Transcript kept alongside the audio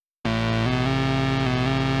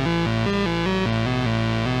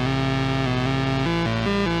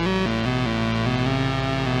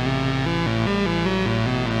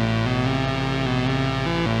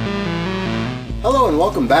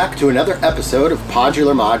welcome back to another episode of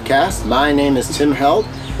Podular Modcast. My name is Tim Held.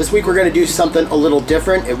 This week we're going to do something a little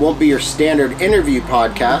different. It won't be your standard interview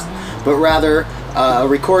podcast, but rather a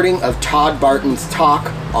recording of Todd Barton's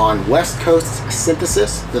talk on West Coast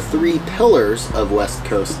synthesis, the three pillars of West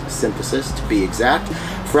Coast synthesis to be exact,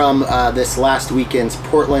 from this last weekend's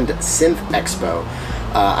Portland Synth Expo.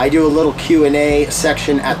 I do a little Q&A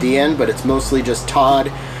section at the end, but it's mostly just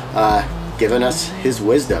Todd giving us his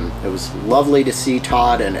wisdom. It was lovely to see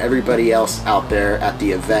Todd and everybody else out there at the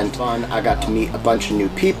event. I got to meet a bunch of new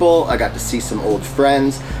people. I got to see some old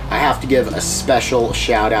friends. I have to give a special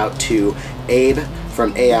shout out to Abe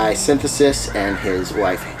from AI Synthesis and his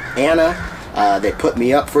wife Anna. They put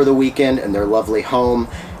me up for the weekend in their lovely home,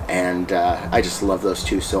 and I just love those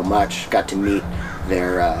two so much. Got to meet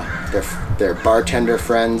their bartender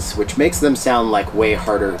friends, which makes them sound like way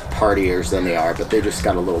harder partiers than they are, but they just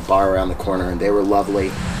got a little bar around the corner and they were lovely.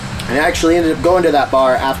 And I actually ended up going to that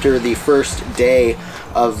bar after the first day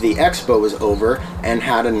of the expo was over and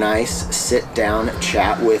had a nice sit down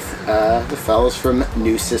chat with the fellows from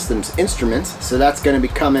New Systems Instruments. So that's going to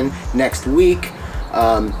be coming next week.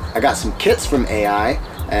 I got some kits from AI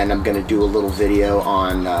and I'm going to do a little video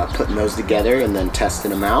on putting those together and then testing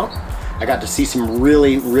them out. I got to see some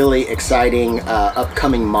really exciting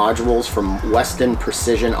upcoming modules from Weston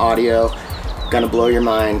Precision Audio. Gonna blow your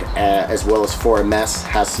mind, as well as 4MS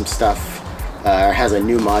has some stuff, has a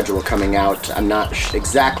new module coming out. I'm not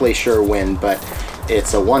exactly sure when, but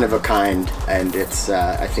it's a one of a kind, and it's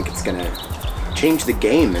I think it's gonna change the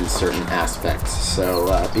game in certain aspects,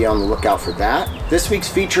 so be on the lookout for that. This week's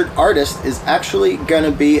featured artist is actually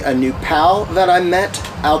gonna be a new pal that I met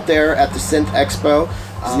out there at the Synth Expo.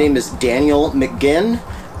 His name is Daniel McGinn.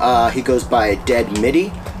 He goes by Dead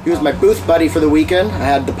MIDI. He was my booth buddy for the weekend. I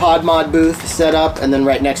had the PodMod booth set up, and then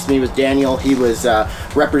right next to me was Daniel. He was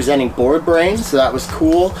representing Board Brain, so that was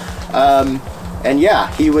cool. And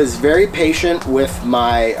yeah, he was very patient with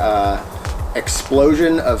my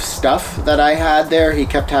explosion of stuff that I had there. He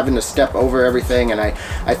kept having to step over everything, and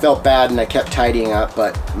I felt bad, and I kept tidying up,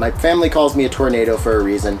 but my family calls me a tornado for a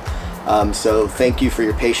reason. So thank you for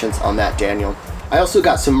your patience on that, Daniel. I also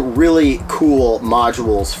got some really cool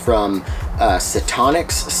modules from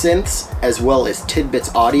Satonics Synths as well as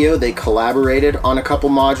Tidbits Audio. They collaborated on a couple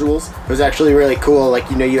modules. It was actually really cool.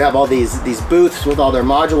 Like, you know, you have all these booths with all their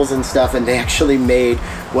modules and stuff, and they actually made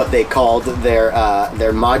what they called their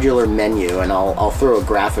modular menu. And I'll throw a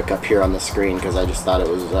graphic up here on the screen because I just thought it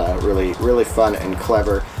was really fun and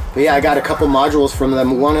clever. But yeah, I got a couple modules from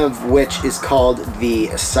them, one of which is called the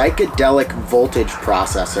Psychedelic Voltage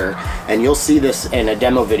Processor, and you'll see this in a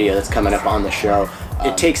demo video that's coming up on the show.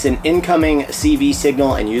 It takes an incoming CV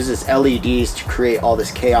signal and uses LEDs to create all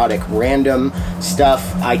this chaotic random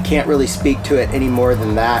stuff. I can't really speak to it any more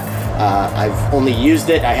than that. I've only used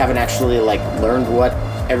it. I haven't actually learned what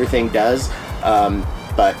everything does,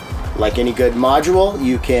 but like any good module,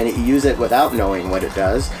 you can use it without knowing what it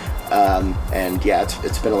does. And yeah,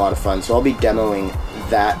 it's been a lot of fun. So I'll be demoing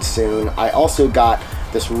that soon. I also got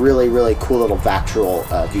this really cool little Vactrol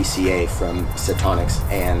VCA from Satonics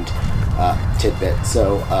and Tidbit.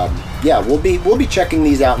 So yeah, we'll be checking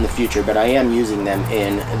these out in the future, but I am using them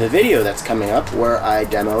in the video that's coming up where I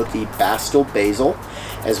demo the Bastel Basil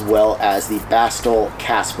as well as the Bastel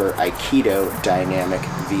Casper Aikido Dynamic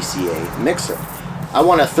VCA mixer. I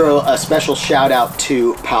want to throw a special shout out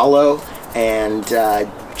to Paolo and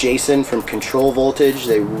Jason from Control Voltage.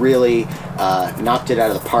 They really knocked it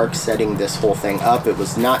out of the park setting this whole thing up. It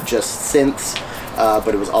was not just synths,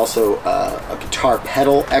 but it was also a guitar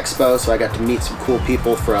pedal expo, so I got to meet some cool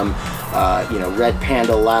people from Red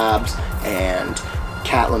Panda Labs and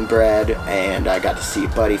Catlin Bread, and I got to see a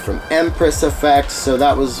buddy from Empress Effects, so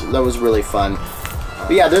that was really fun.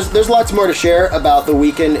 But yeah, there's lots more to share about the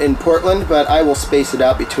weekend in Portland, but I will space it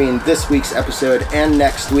out between this week's episode and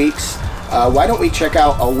next week's. Why don't we check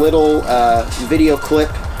out a little video clip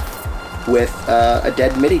with a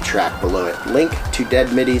Dead MIDI track below it. Link to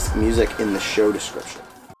Dead MIDI's music in the show description.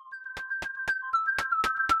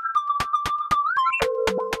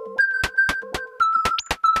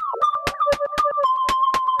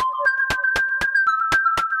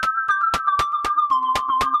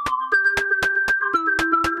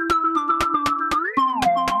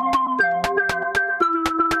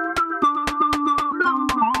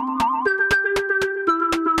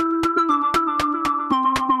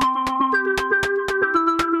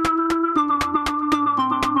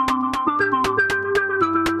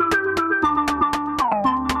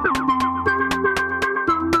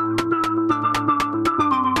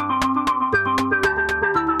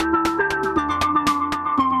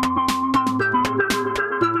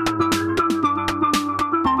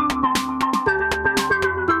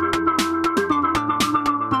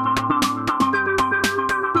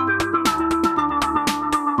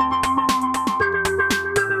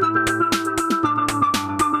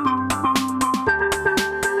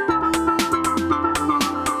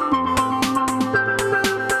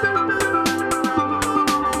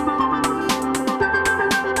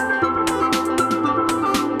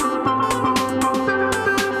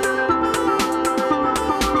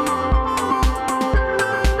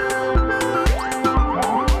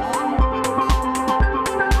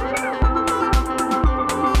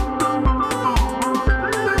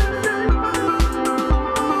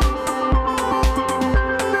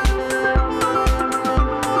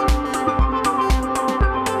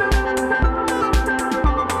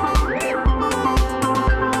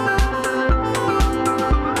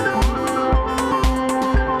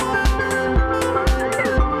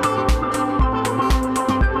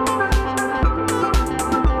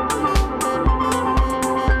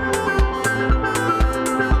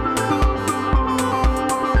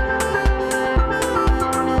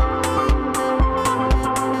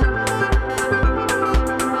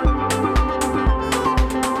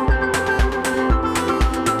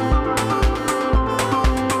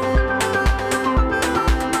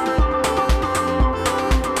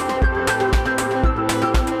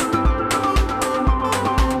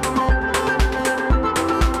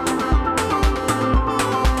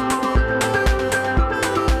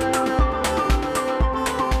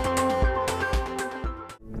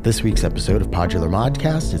 This week's episode of Podular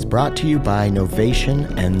Modcast is brought to you by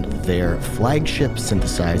Novation and their flagship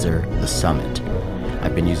synthesizer, the Summit.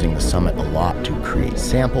 I've been using the Summit a lot to create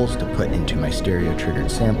samples to put into my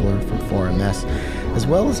stereo-triggered sampler from 4MS, as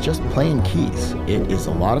well as just playing keys. It is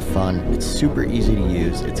a lot of fun, it's super easy to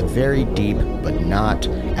use, it's very deep but not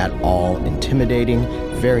at all intimidating,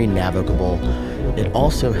 very navigable. It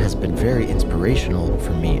also has been very inspirational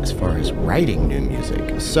for me as far as writing new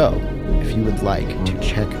music. So, if you would like to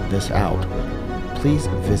check this out, please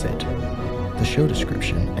visit the show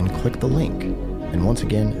description and click the link. And once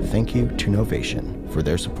again, thank you to Novation for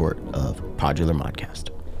their support of Podular Modcast.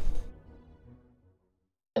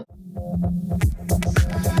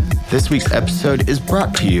 This week's episode is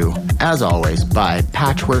brought to you, as always, by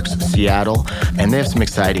Patchworks Seattle, and they have some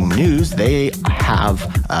exciting news. They have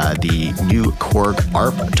the new Korg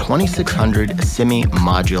ARP 2600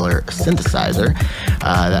 semi-modular synthesizer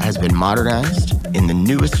that has been modernized in the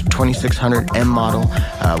newest 2600M model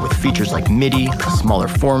with features like MIDI, a smaller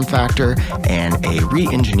form factor, and a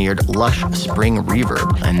re-engineered lush spring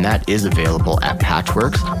reverb, and that is available at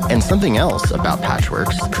Patchworks. And something else about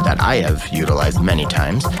Patchworks that I have utilized many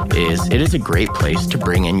times is it is a great place to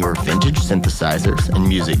bring in your vintage synthesizers and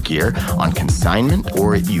music gear on consignment,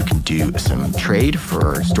 or you can do some trade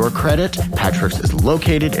for store credit. Patchworks is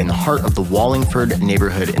located in the heart of the Wallingford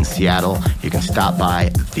neighborhood in Seattle. You can stop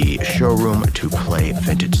by the showroom to play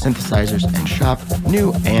vintage synthesizers and shop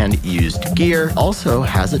new and used gear. Also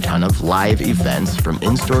has a ton of live events, from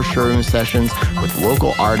in-store showroom sessions with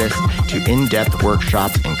local artists to in-depth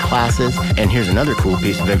workshops and classes. And here's another cool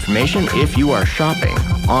piece of information. If you are shopping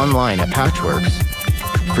online at Patchworks,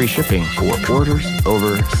 free shipping for orders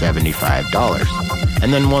over $75.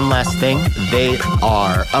 And then one last thing, they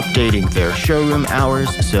are updating their showroom hours.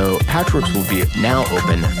 So Patchworks will be now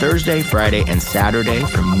open Thursday, Friday, and Saturday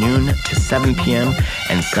from noon to 7 p.m.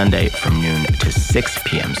 and Sunday from noon to 6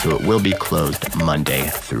 p.m. So it will be closed Monday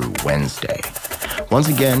through Wednesday. Once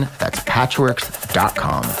again, that's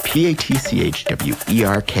patchworks.com, Patchwerks.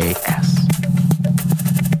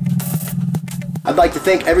 I'd like to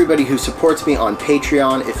thank everybody who supports me on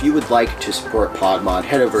Patreon. If you would like to support PodMod,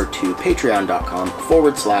 head over to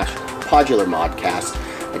patreon.com/PodularModcast.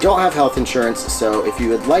 I don't have health insurance, so if you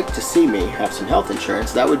would like to see me have some health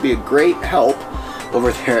insurance, that would be a great help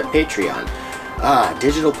over there at Patreon.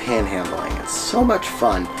 Digital panhandling. It's so much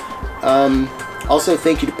fun. Also,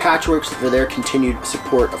 thank you to Patchworks for their continued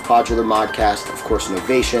support of Podular Modcast, of course,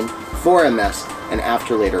 Novation, 4MS, and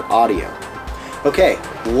After Later Audio. Okay,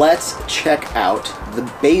 let's check out the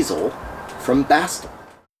Basil from Bastel.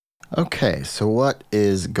 Okay, so what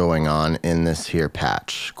is going on in this here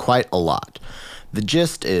patch? Quite a lot. The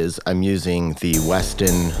gist is I'm using the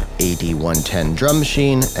Weston AD110 drum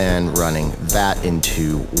machine and running that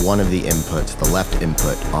into one of the inputs, the left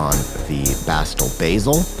input on the Bastel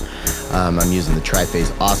Basil. I'm using the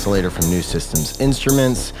triphase oscillator from New Systems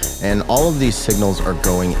Instruments, and all of these signals are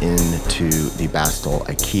going into the Bastel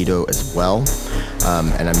Aikido as well.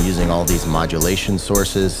 And I'm using all these modulation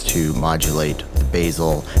sources to modulate the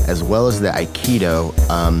Basil as well as the Aikido.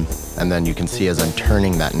 And then you can see as I'm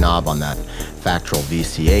turning that knob on that Factoral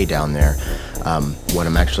VCA down there, what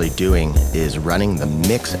I'm actually doing is running the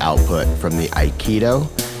mix output from the Aikido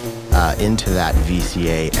into that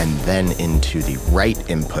VCA and then into the right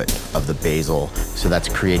input of the Basil. So that's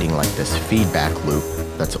creating like this feedback loop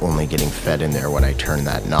that's only getting fed in there when I turn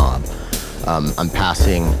that knob. I'm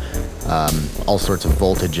passing all sorts of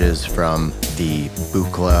voltages from the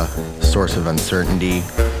Buchla source of uncertainty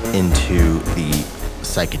into the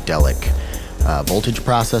psychedelic voltage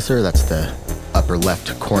processor. That's the upper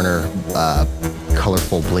left corner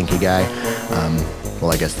colorful blinky guy.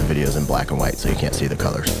 Well, I guess the video's in black and white, so you can't see the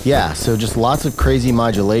colors. Yeah, so just lots of crazy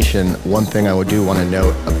modulation. One thing I do want to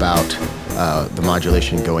note about the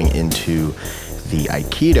modulation going into the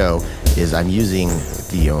Aikido is I'm using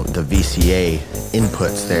the VCA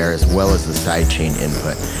inputs there as well as the sidechain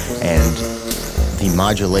input. And the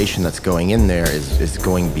modulation that's going in there is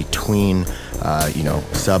going between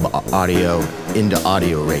sub-audio into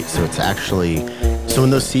audio rate. So it's actually, so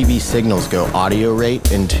when those CV signals go audio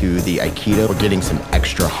rate into the Aikido, we're getting some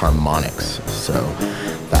extra harmonics. So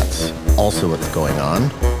that's also what's going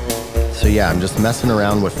on. So yeah, I'm just messing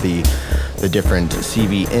around with the different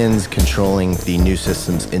CV ins, controlling the New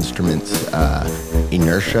Systems Instruments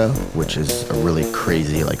inertia, which is a really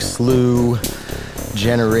crazy like slew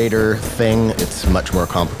generator thing. It's much more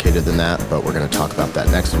complicated than that, but we're going to talk about that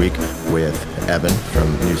next week with Evan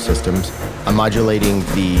from New Systems. I'm modulating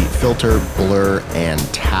the filter, blur, and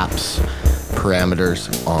taps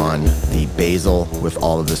parameters on the Basil with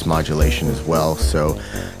all of this modulation as well. So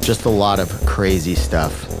just a lot of crazy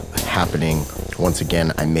stuff happening. Once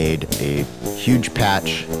again, I made a huge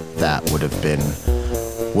patch that would have been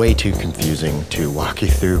way too confusing to walk you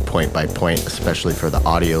through point by point, especially for the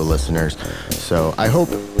audio listeners. So I hope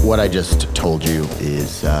what I just told you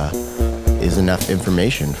is enough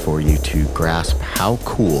information for you to grasp how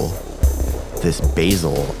cool this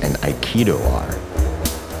basil and aikido are.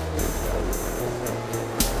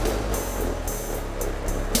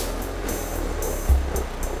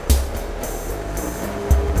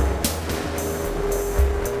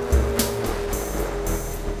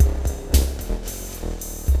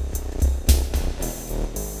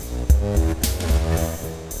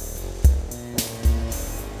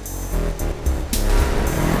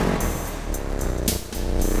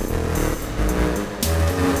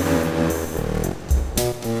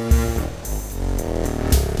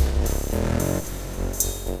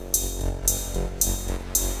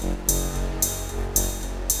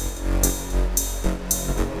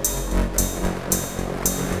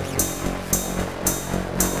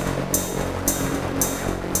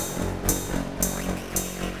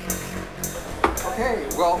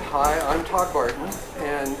 Well, hi, I'm Todd Barton,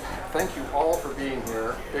 and thank you all for being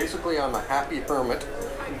here. Basically, I'm a happy hermit,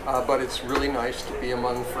 but it's really nice to be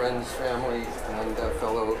among friends, family, and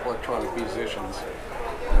fellow electronic musicians,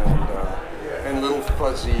 and little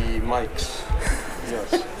fuzzy mics.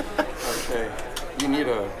 Yes. Okay. You need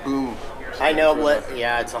a boom. I know what.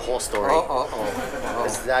 Yeah, it's a whole story. Oh.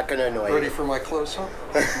 Is that gonna annoy you? Ready for my close-up?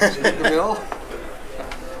 The mill.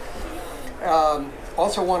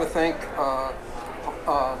 Also want to thank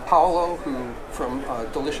Paolo, who from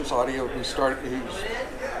Delicious Audio, who's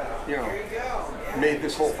made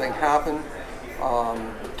this whole thing happen.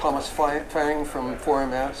 Thomas Fang from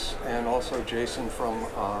 4MS, and also Jason from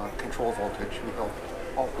Control Voltage, who helped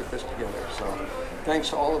all put this together. So thanks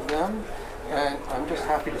to all of them, and I'm just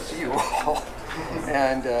happy to see you all.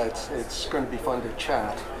 And it's going to be fun to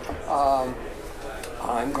chat.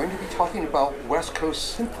 I'm going to be talking about West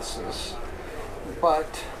Coast synthesis,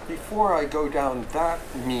 but before I go down that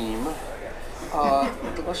meme,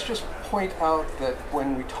 let's just point out that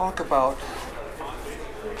when we talk about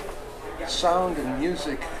sound and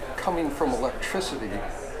music coming from electricity,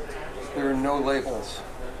 there are no labels.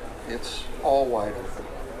 It's all wide open,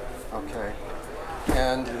 okay?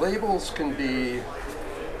 And labels can be,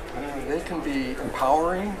 they can be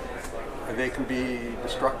empowering, they can be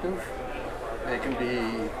destructive, they can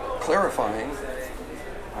be clarifying,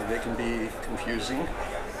 they can be confusing.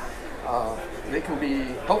 They can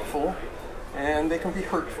be helpful, and they can be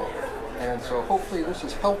hurtful. And so hopefully this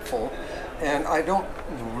is helpful. And I don't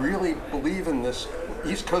really believe in this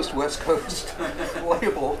East Coast, West Coast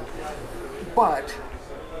label, but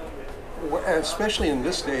especially in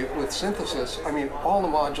this day with synthesis, I mean, all the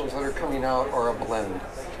modules that are coming out are a blend.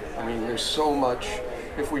 I mean, there's so much.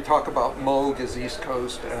 If we talk about Moog as East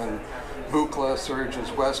Coast and Buchla, Surge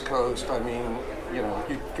as West Coast, I mean,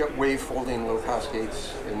 you get wave folding low pass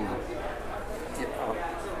gates in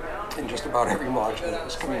just about every module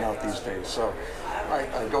that's coming out these days. So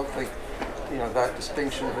I don't think that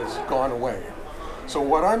distinction has gone away. So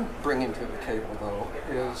what I'm bringing to the table, though,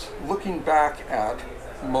 is looking back at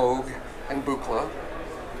Moog and Buchla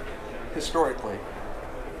historically.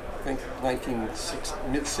 I think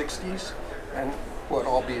mid-60s, and what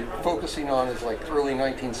I'll be focusing on is like early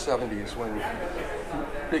 1970s when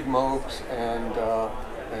Big Moogs and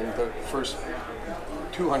the first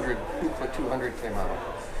 200, Buchla 200 came out.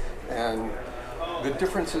 And the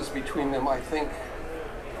differences between them, I think,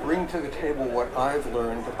 bring to the table what I've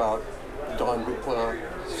learned about Don Buchla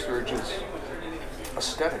Surge's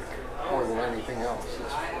aesthetic more than anything else.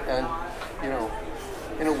 And,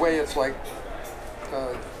 in a way it's like,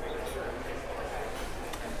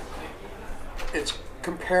 it's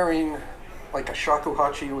comparing like a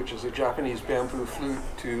shakuhachi, which is a Japanese bamboo flute,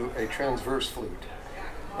 to a transverse flute.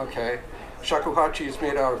 Okay? Shakuhachi is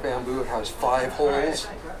made out of bamboo. It has 5 holes,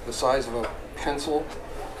 the size of a pencil.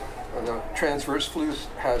 The transverse flute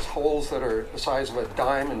has holes that are the size of a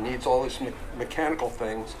dime and needs all these mechanical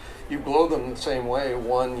things. You blow them the same way.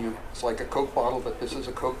 It's like a Coke bottle, but this is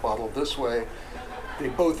a Coke bottle this way. They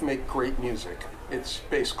both make great music. It's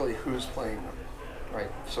basically who's playing them, right?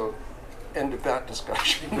 So, end of that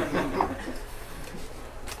discussion.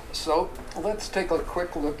 So, let's take a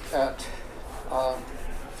quick look at,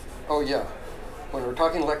 when we're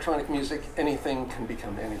talking electronic music, anything can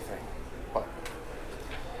become anything. But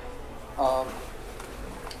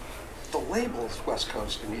the labels, West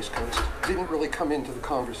Coast and East Coast, didn't really come into the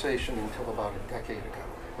conversation until about a decade ago,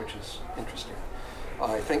 which is interesting.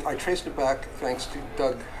 I think I traced it back thanks to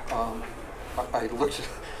Doug I looked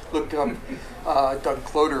up, Doug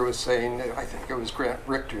Cloder was saying, I think it was Grant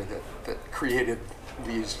Richter that created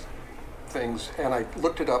these things, and I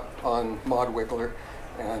looked it up on Mod Wiggler,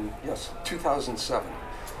 and yes, 2007.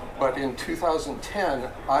 But in 2010,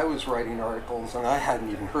 I was writing articles, and I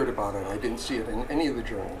hadn't even heard about it. I didn't see it in any of the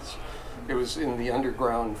journals. It was in the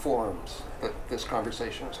underground forums that this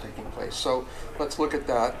conversation was taking place. So let's look at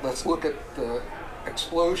that. Let's look at the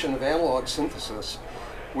explosion of analog synthesis,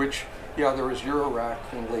 which, yeah, there was Eurorack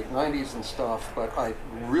in the late 90s and stuff, but I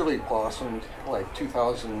really blossomed like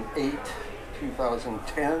 2008,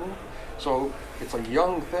 2010. So it's a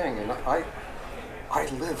young thing, and I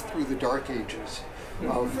lived through the dark ages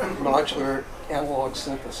of modular analog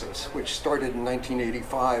synthesis, which started in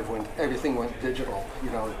 1985 when everything went digital. You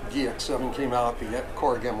know, DX7 came out, the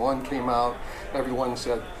Korg M1 came out. Everyone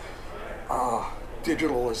said,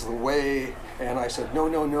 digital is the way. And I said, no,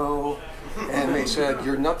 no, no. And they said,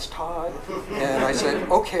 you're nuts, Todd. And I said,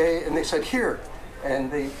 okay. And they said, here. And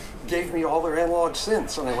they gave me all their analog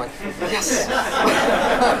synths. And I went, yes.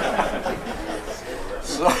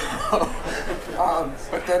 So,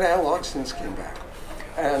 but then analog synths came back.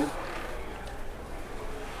 And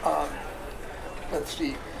let's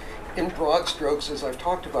see, in broad strokes, as I've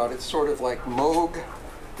talked about, it's sort of like Moog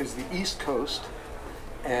is the East Coast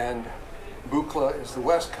and Buchla is the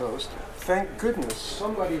West Coast. Thank goodness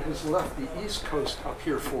somebody has left the East Coast up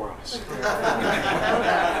here for us.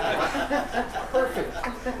 Perfect.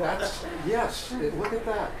 That's, yes, look at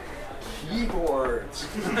that. Keyboards.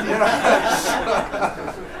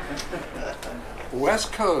 Yes.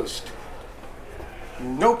 West Coast.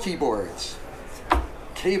 No keyboards,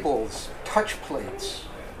 cables, touch plates,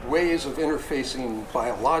 ways of interfacing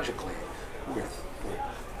biologically with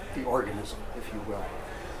the organism, if you will.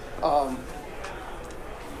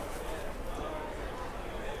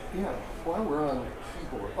 Yeah, while we're on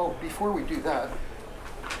keyboard, before we do that,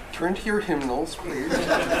 turn to your hymnals, please.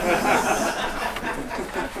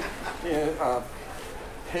 Yeah,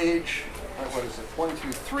 page, what is it, 1,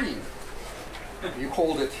 2, 3. You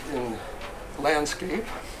hold it in landscape.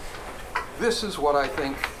 This is what I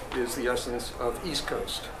think is the essence of East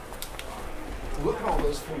Coast. Look at all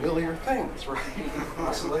those familiar things, right?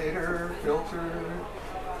 Oscillator, filter,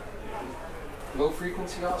 low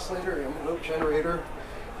frequency oscillator, envelope generator.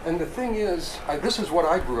 And the thing is, this is what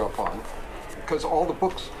I grew up on, because all the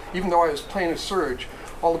books, even though I was playing a surge,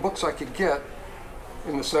 all the books I could get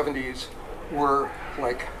in the 70s were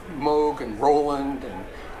like Moog and Roland and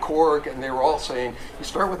Korg, and they were all saying, you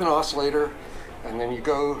start with an oscillator, and then you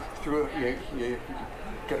go through, you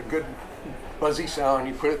get a good buzzy sound,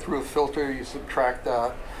 you put it through a filter, you subtract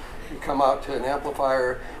that, you come out to an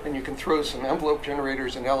amplifier, and you can throw some envelope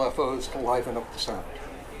generators and LFOs to liven up the sound.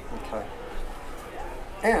 Okay.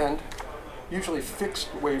 And usually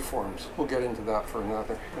fixed waveforms. We'll get into that in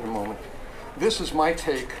a moment. This is my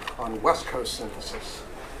take on West Coast synthesis,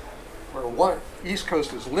 where East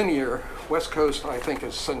Coast is linear, West Coast I think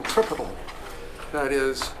is centripetal. That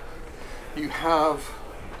is, you have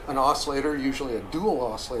an oscillator, usually a dual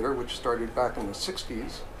oscillator, which started back in the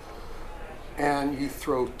 60s, and you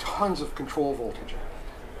throw tons of control voltage in it.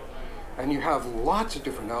 And you have lots of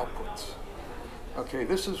different outputs. Okay,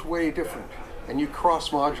 this is way different. And you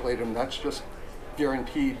cross-modulate them, that's just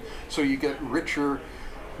guaranteed. So you get richer,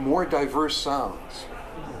 more diverse sounds.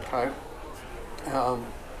 Okay?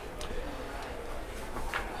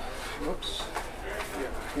 Whoops.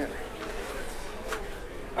 Yeah.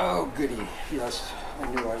 Oh, goody. Yes, I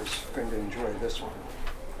knew I was going to enjoy this one.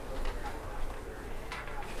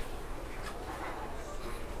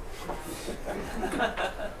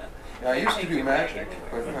 Yeah, I used to do magic.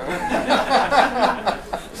 But, does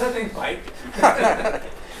that thing bite?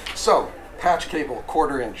 So, patch cable,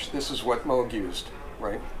 1/4 inch. This is what Moog used,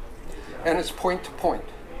 right? And it's point to point.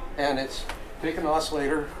 And it's take an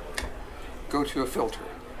oscillator, go to a filter.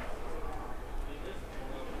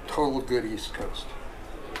 Total good East Coast.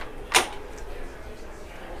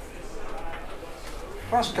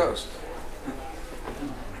 West Coast.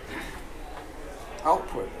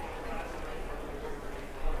 Output.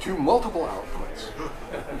 To multiple outputs.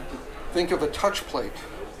 Think of a touch plate,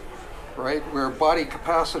 right? Where body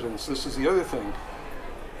capacitance, this is the other thing.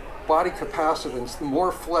 Body capacitance, the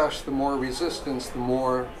more flesh, the more resistance, the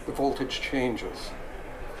more the voltage changes.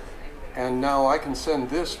 And now I can send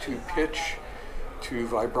this to pitch, to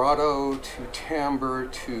vibrato, to timbre,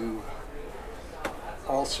 to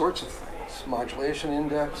all sorts of things. Modulation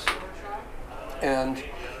index. And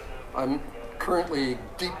I'm currently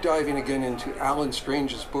deep diving again into Alan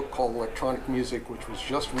Strange's book called Electronic Music, which was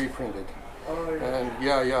just reprinted. Oh, yeah.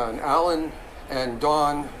 And and Alan and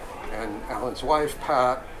Dawn and Alan's wife,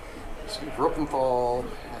 Pat, Steve Ruppenthal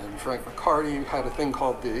and Frank McCarty had a thing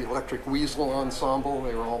called the Electric Weasel Ensemble.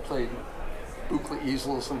 They were all played Buchla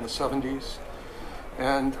easels in the 70s.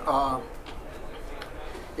 And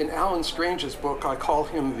in Alan Strange's book, I call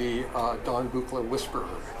him the Don Buchla Whisperer,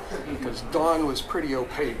 because Don was pretty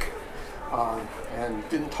opaque and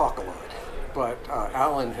didn't talk a lot. But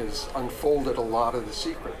Alan has unfolded a lot of the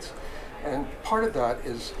secrets. And part of that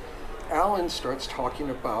is Alan starts talking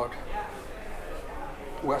about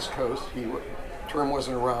West Coast. Term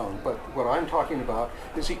wasn't around, but what I'm talking about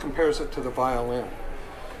is he compares it to the violin.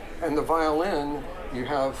 And the violin, you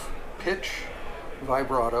have pitch,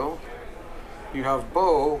 vibrato, you have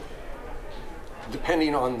bow.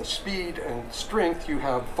 Depending on the speed and strength, you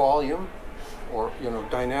have volume or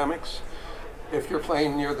dynamics. If you're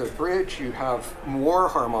playing near the bridge, you have more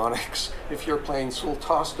harmonics. If you're playing sul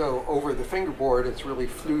tasto over the fingerboard, it's really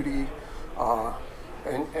fluty.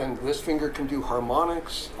 And this finger can do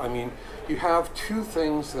harmonics. I mean, you have two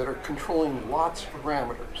things that are controlling lots of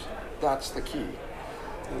parameters. That's the key.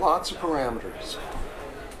 Lots of parameters.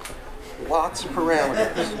 Lots of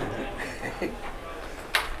parameters.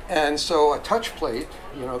 And so a touch plate,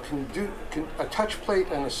 a touch plate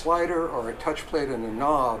and a slider, or a touch plate and a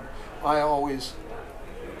knob, I always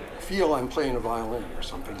feel I'm playing a violin or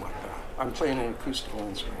something like that. I'm playing an acoustical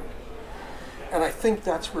instrument. And I think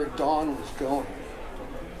that's where Don was going.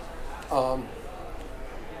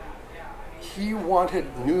 He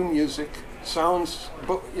wanted new music, sounds,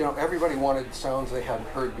 but everybody wanted sounds they hadn't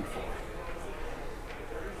heard before.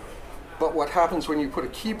 But what happens when you put a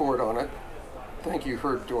keyboard on it? Thank you,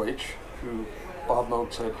 Herb Deutsch, who Bob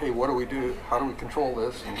Moog said, hey, what do we do? How do we control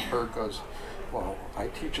this? And Herb goes, well, I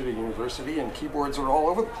teach at a university and keyboards are all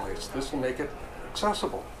over the place. This will make it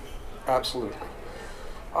accessible. Absolutely.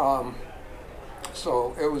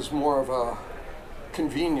 So it was more of a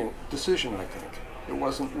convenient decision, I think. It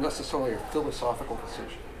wasn't necessarily a philosophical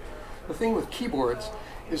decision. The thing with keyboards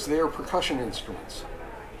is they are percussion instruments,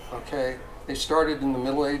 okay? They started in the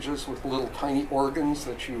Middle Ages with little tiny organs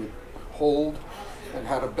that you would hold and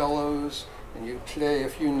had a bellows, and you play a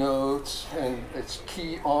few notes, and it's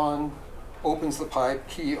key on, opens the pipe,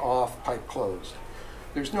 key off, pipe closed.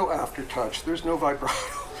 There's no aftertouch, there's no vibrato,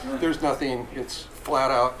 there's nothing, it's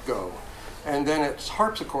flat out go. And then it's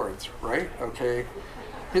harpsichords, right? Okay,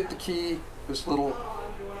 hit the key, this little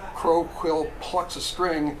crow quill plucks a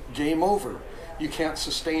string, game over. You can't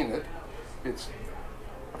sustain it. It's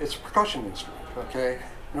a percussion instrument, okay?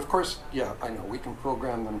 And of course, yeah, I know, we can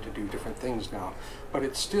program them to do different things now, but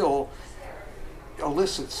it still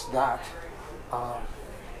elicits that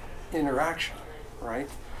interaction, right?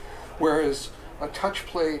 Whereas a touch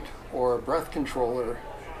plate or a breath controller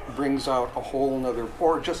brings out a whole nother,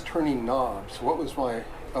 or just turning knobs. What was my,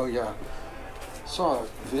 oh yeah, saw a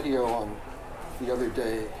video on the other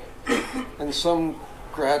day, and some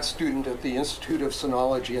grad student at the Institute of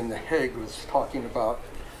Sonology in The Hague was talking about,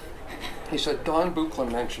 he said Don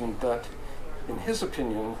Buchla mentioned that, in his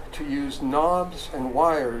opinion, to use knobs and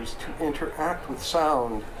wires to interact with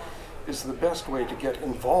sound is the best way to get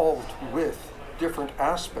involved with different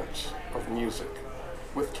aspects of music,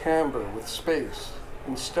 with timbre, with space,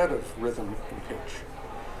 instead of rhythm and pitch.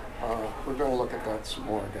 We're going to look at that some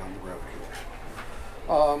more down the road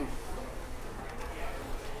here.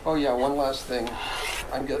 Oh yeah, one last thing.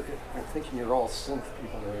 I'm thinking you're all synth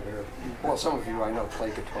people over there. Well, some of you I know play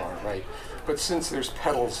guitar, right? But since there's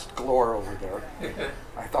pedals galore over there,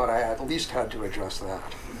 I thought I at least had to address that.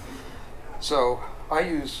 So I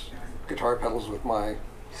use guitar pedals with my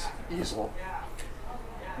easel,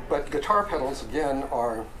 but guitar pedals again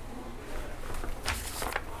are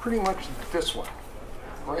pretty much this one,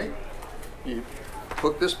 right? You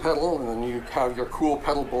hook this pedal and then you have your cool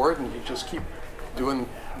pedal board and you just keep doing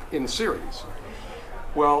in series.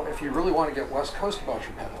 Well, if you really want to get West Coast about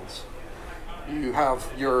your pedals, you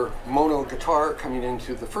have your mono guitar coming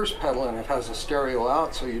into the first pedal and it has a stereo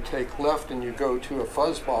out, so you take left and you go to a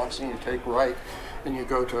fuzz box, and you take right and you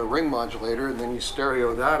go to a ring modulator, and then you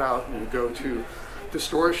stereo that out and you go to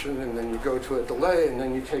distortion, and then you go to a delay, and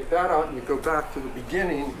then you take that out and you go back to the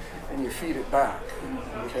beginning and you feed it back,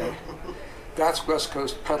 okay? That's West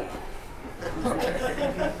Coast pedaling,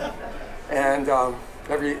 okay? And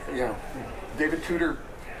David Tudor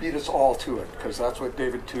beat us all to it, because that's what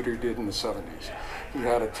David Tudor did in the 70s. He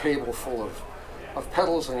had a table full of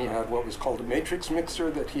pedals, and he had what was called a matrix mixer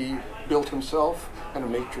that he built himself, and a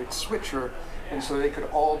matrix switcher, and so they could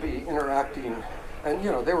all be interacting, and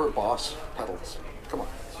they were Boss pedals. Come on,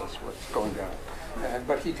 that's what's going down.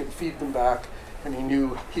 But he could feed them back, and he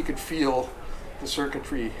knew he could feel the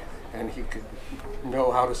circuitry, and he could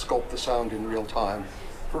know how to sculpt the sound in real time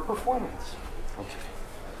for performance. Okay.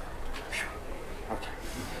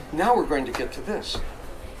 Now we're going to get to this.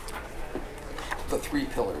 The three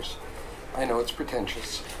pillars. I know it's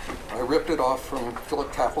pretentious. I ripped it off from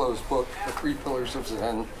Philip Kaplow's book, The Three Pillars of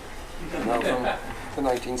Zen, from the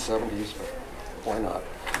 1970s, but why not?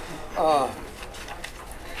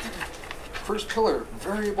 First pillar,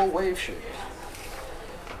 variable wave shapes.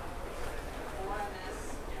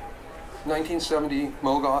 1970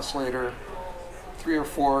 Moog oscillator, 3 or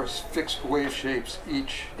 4 fixed wave shapes,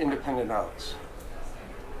 each independent outs.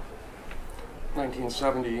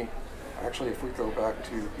 1970, actually if we go back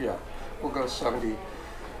to, we'll go 70,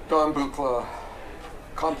 Don Buchla,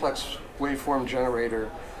 complex waveform generator,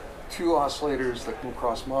 2 oscillators that can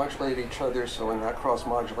cross-modulate each other, so in that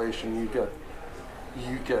cross-modulation you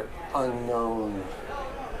get unknown,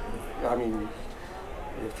 I mean,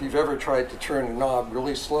 if you've ever tried to turn a knob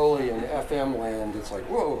really slowly in FM land, it's like,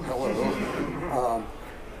 whoa, hello.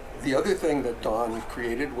 The other thing that Don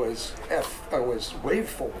created was wave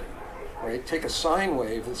folding, right? Take a sine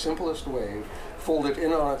wave, the simplest wave, fold it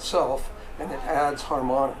in on itself, and it adds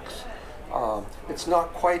harmonics. It's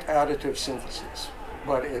not quite additive synthesis,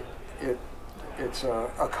 but it's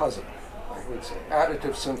a cousin, I would say.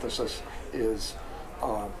 Additive synthesis is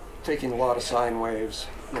taking a lot of sine waves.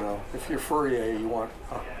 You know, if you're Fourier, you want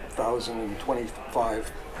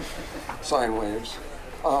 1,025 sine waves.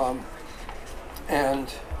 And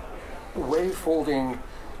wave folding,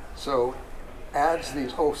 so adds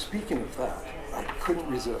these, speaking of that, I couldn't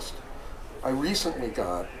resist. I recently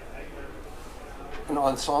got an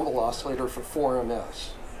ensemble oscillator for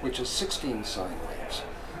 4MS, which is 16 sine waves.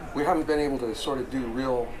 We haven't been able to sort of do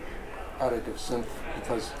real additive synth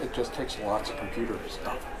because it just takes lots of computer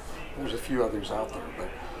stuff. There's a few others out there, but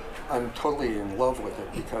I'm totally in love with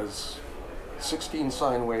it because 16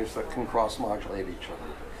 sine waves that can cross-modulate each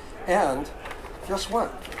other. And guess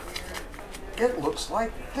what? It looks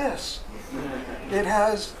like this. It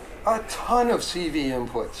has a ton of CV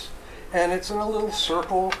inputs, and it's in a little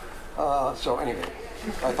circle. So anyway,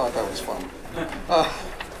 I thought that was fun.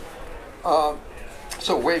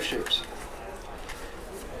 So wave shapes.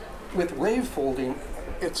 With wave folding,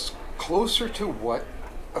 it's closer to what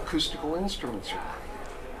acoustical instruments are,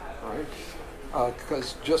 right?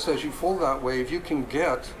 Because just as you fold that wave, you can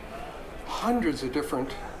get hundreds of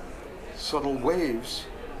different subtle waves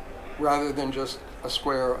rather than just a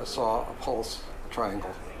square, a saw, a pulse, a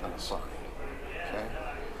triangle, and a sine, okay?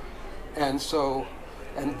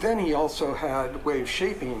 And then he also had wave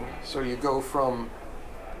shaping, so you go from,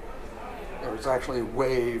 there was actually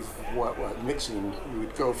wave, mixing, you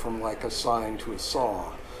would go from like a sine to a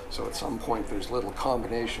saw. So at some point there's a little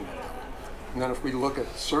combination of them. And then if we look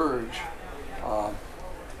at Serge,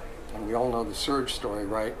 and we all know the Serge story,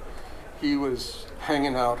 right? He was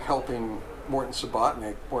hanging out helping Morton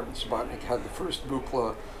Subotnick. Morton Subotnick had the first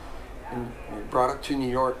Buchla, and he brought it to New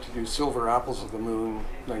York to do Silver Apples of the Moon,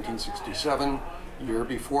 1967, year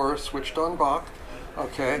before switched on Bach,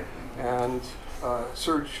 okay? And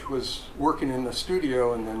Serge was working in the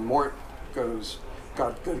studio, and then Mort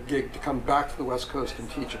got the gig to come back to the West Coast and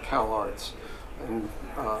teach at Cal Arts in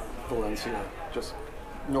Valencia, just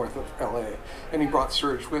north of LA. And he brought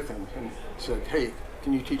Serge with him and said, hey,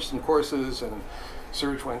 can you teach some courses? And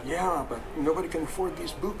Serge went, yeah, but nobody can afford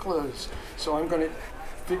these Buchlas, so I'm going to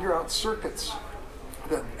figure out circuits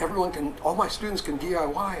that all my students can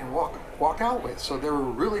DIY and walk out with. So they were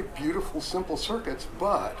really beautiful, simple circuits,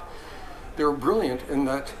 but they were brilliant in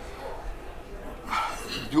that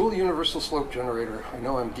dual universal slope generator. I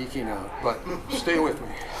know I'm geeking out, but stay with me.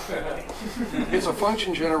 It's a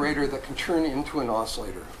function generator that can turn into an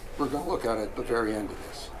oscillator. We're going to look at it at the very end of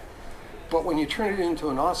this. But when you turn it into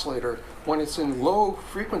an oscillator, when it's in low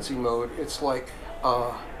frequency mode, it's like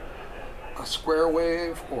a square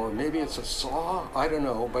wave, or maybe it's a saw, I don't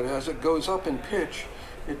know, but as it goes up in pitch,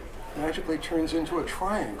 it magically turns into a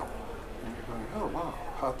triangle. And you're going, oh wow,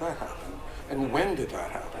 how'd that happen? And when did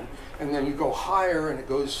that happen? And then you go higher and it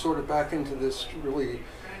goes sort of back into this really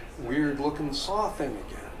weird looking saw thing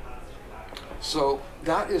again. So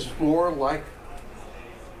that is more like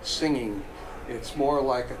singing. It's more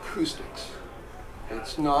like acoustics.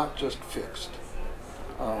 It's not just fixed.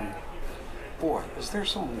 Boy, is there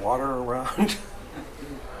some water around?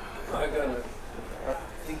 I got it. I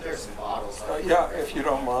think there's some bottles. Yeah, if you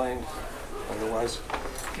don't mind. Otherwise,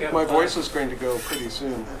 my voice is going to go pretty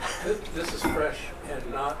soon. This is fresh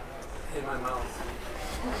and not in my mouth.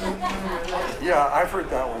 Yeah, I've heard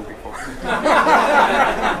that one before.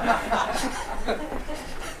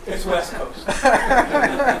 It's West Coast.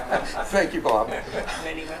 Thank you, Bob.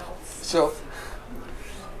 Many mouths. So,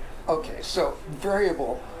 okay, so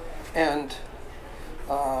variable, and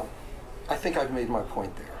I think I've made my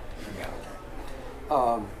point there.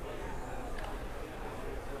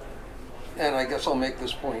 and I guess I'll make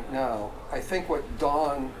this point now, I think what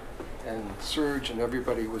Don and Serge and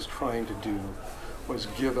everybody was trying to do was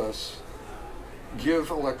give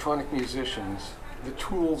electronic musicians the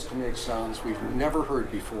tools to make sounds we've never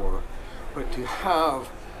heard before, but to have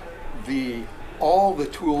all the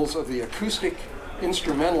tools of the acoustic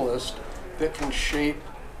instrumentalist that can shape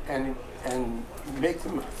and make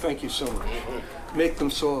them, thank you so much, make them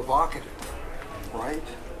so evocative, right?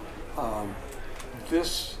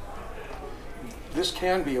 This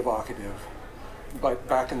can be evocative, but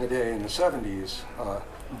back in the day in the 70s,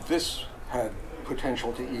 this had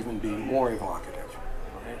potential to even be more evocative,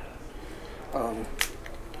 right?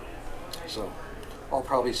 So I'll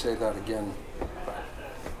probably say that again, but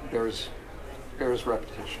there's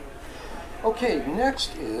repetition. Okay,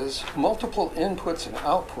 next is multiple inputs and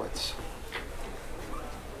outputs.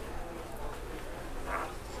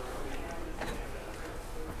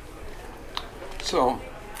 So,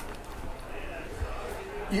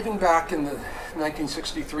 even back in the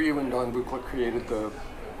 1963 when Don Buchla created the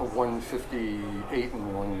 158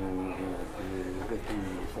 and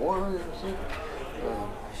 154, is it?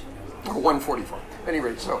 Or 144.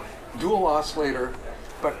 Anyway, so dual oscillator,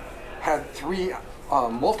 but had three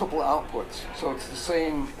multiple outputs. So it's the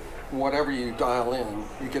same, whatever you dial in,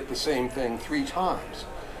 you get the same thing 3 times.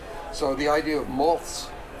 So the idea of mults,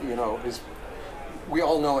 is, we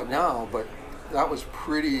all know it now, but that was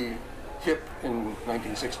pretty hip in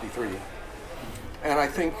 1963. And I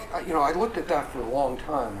think, I looked at that for a long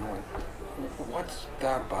time and went, what's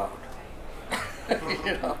that about?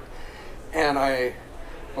 And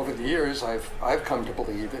over the years, I've come to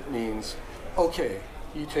believe it means, okay,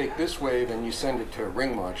 you take this wave and you send it to a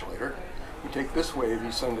ring modulator. You take this wave,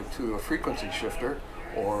 you send it to a frequency shifter,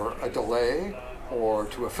 or a delay, or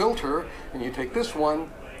to a filter, and you take this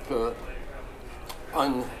one, the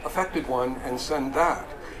unaffected one, and send that.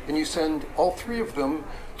 And you send all 3 of them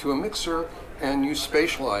to a mixer, and you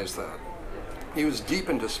spatialize that. He was deep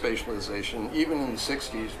into spatialization, even in the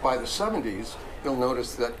 60s. By the 70s, you'll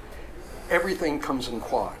notice that everything comes in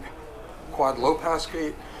quad. Quad low-pass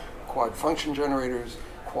gate, quad function generators,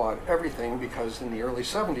 quad everything, because in the early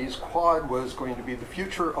 70s, quad was going to be the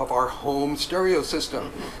future of our home stereo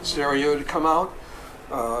system. Stereo to come out,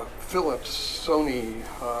 Philips, Sony,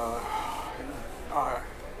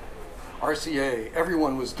 RCA,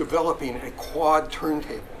 everyone was developing a quad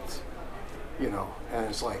turntables, and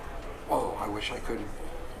it's like, oh, I wish I could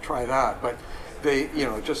try that. But they,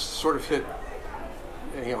 just sort of hit,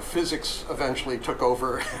 physics eventually took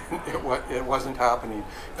over and it wasn't happening.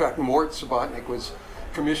 In fact, Mort Subotnick was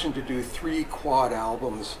commissioned to do 3 quad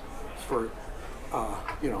albums for,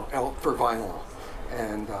 for vinyl,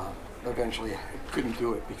 and eventually couldn't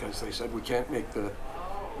do it because they said we can't make the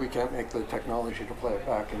technology to play it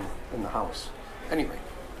back in the house. Anyway,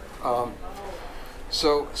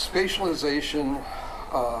 so spatialization,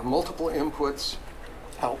 multiple inputs,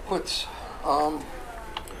 outputs.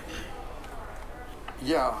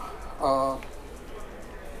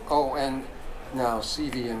 And now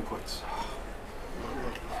CV inputs.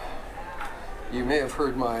 You may have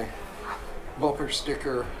heard my bumper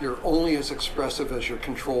sticker, you're only as expressive as your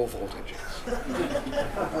control voltages.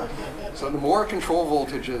 So the more control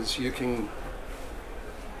voltages you can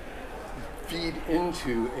feed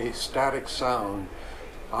into a static sound,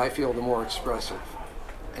 I feel the more expressive.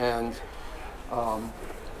 And,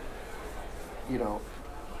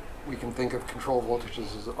 we can think of control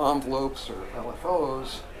voltages as envelopes or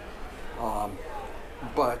LFOs,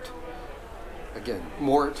 but again,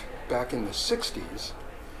 Mort, back in the 60s,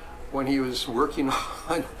 when he was working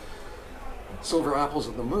on Silver Apples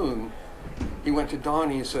of the Moon, he went to Don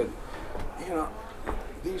and he said,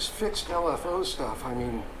 these fixed LFO stuff,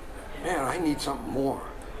 man, I need something more.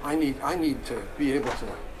 I need to be able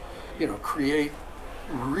to, create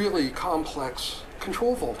really complex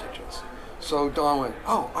control voltages. So Don went,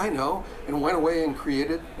 oh, I know, and went away and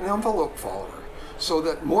created an envelope follower so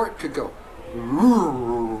that Mort could go,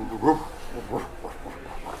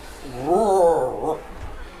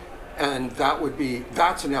 and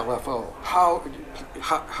that's an LFO. How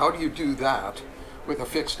do you do that with a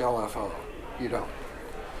fixed LFO? You don't.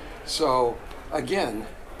 So again,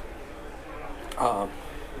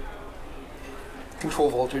 control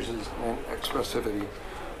voltages and expressivity.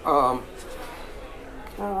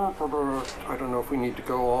 I don't know if we need to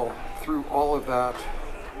go all through all of that.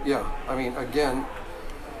 Yeah, again,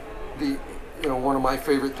 one of my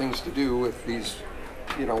favorite things to do with these,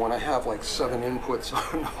 when I have like 7 inputs on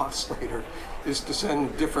an oscillator, is to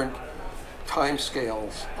send different time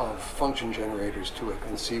scales of function generators to it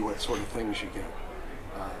and see what sort of things you get,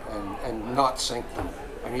 and not sync them.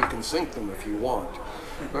 and you can sync them if you want.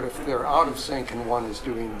 But if they're out of sync and one is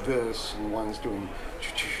doing this and one's doing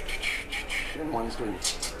and one's doing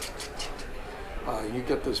you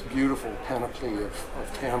get this beautiful panoply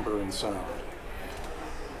of timbre and sound.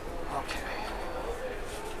 Okay.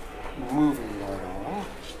 Moving right on.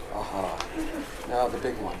 Aha. Now the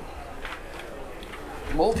big one.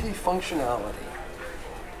 Multifunctionality.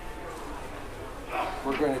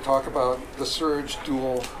 We're going to talk about the Surge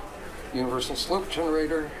Dual Universal Slope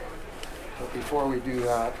Generator. But before we do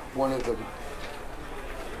that, one of the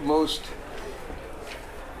most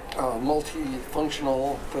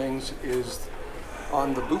multifunctional things is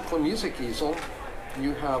on the Buchla music easel,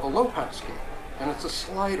 you have a low pass gate, and it's a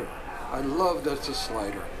slider. I love that it's a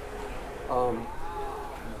slider.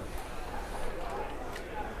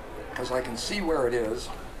 Because I can see where it is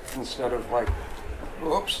instead of like,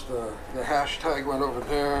 whoops, the hashtag went over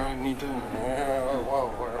there, I need to,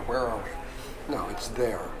 whoa, where are we? No, it's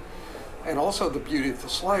there. And also the beauty of the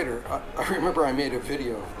slider, I remember I made a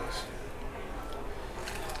video of this.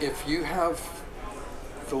 If you have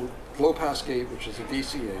the low pass gate, which is a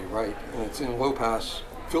VCA, right, and it's in low pass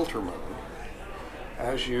filter mode,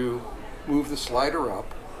 as you move the slider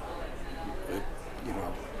up,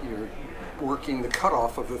 you're working the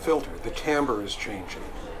cutoff of the filter. The timbre is changing.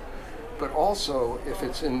 But also, if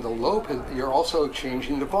it's in the low, you're also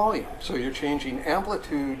changing the volume. So you're changing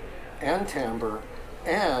amplitude and timbre,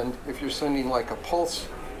 and if you're sending like a pulse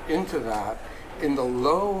into that, in the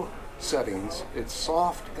low settings, it's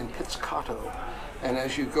soft and pizzicato. And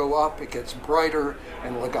as you go up, it gets brighter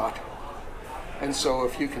and legato. And so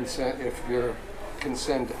if you can send,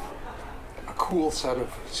 a cool set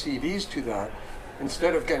of CVs to that,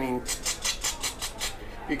 instead of getting,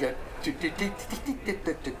 you get,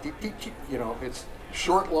 it's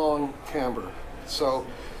short, long timbre. So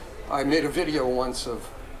I made a video once of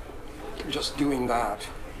just doing that,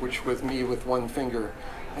 which with me with one finger,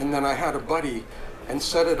 and then I had a buddy and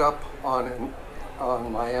set it up on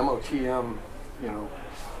my MOTM,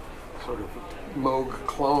 sort of Moog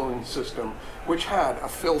clone system, which had a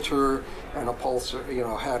filter and a pulsar,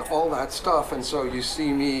 had all that stuff. And so you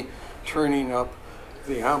see me turning up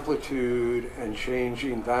the amplitude and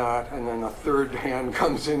changing that, and then a third hand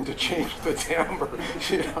comes in to change the timbre,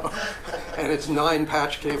 and it's 9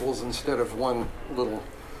 patch cables instead of one little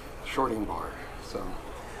shorting bar. So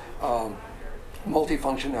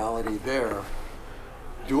multifunctionality there.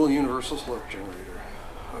 Dual universal slope generator.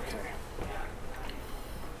 Okay.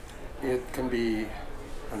 It can be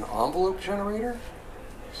an envelope generator,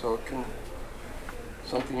 so it can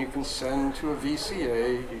something you can send to a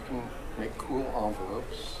VCA. You can make cool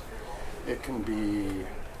envelopes. It can be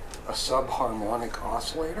a subharmonic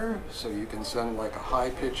oscillator, so you can send like a high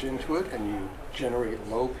pitch into it and you generate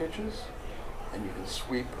low pitches, and you can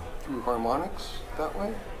sweep through harmonics that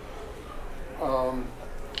way.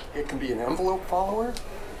 It can be an envelope follower.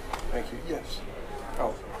 Thank you. Yes.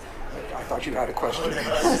 Oh, I thought you had a question.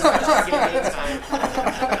 Just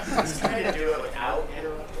trying to do it without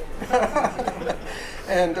interrupting.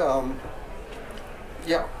 And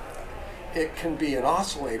it can be an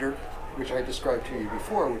oscillator, which I described to you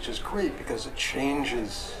before, which is great because it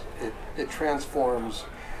changes, it transforms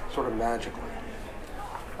sort of magically.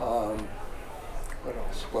 What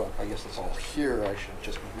else? Well, I guess it's all here. I should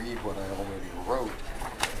just read what I already wrote.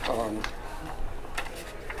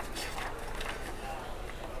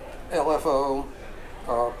 LFO,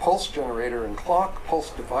 pulse generator and clock,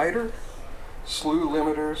 pulse divider, slew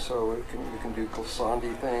limiter, so you can do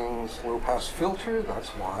glissandi things, low pass filter,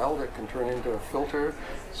 that's wild, it can turn into a filter.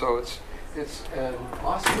 So it's an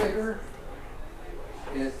oscillator,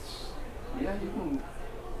 you can,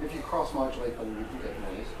 if you cross modulate them, you can get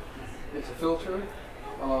noise. It's a filter,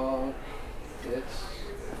 it's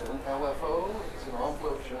an LFO, it's an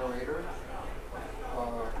envelope generator,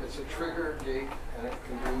 it's a trigger gate, and it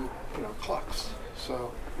can do, clocks.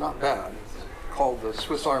 So not bad. It's called the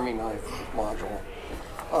Swiss Army knife module.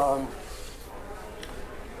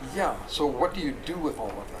 So what do you do with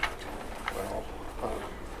all of that? Well,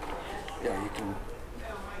 you can,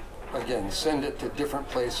 again, send it to different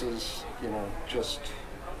places,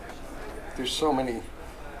 there's so many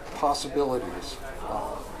possibilities.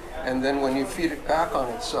 And then when you feed it back on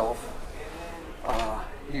itself,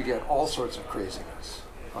 you get all sorts of craziness,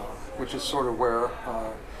 which is sort of where,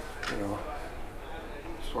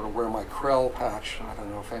 where my Krell patch, I don't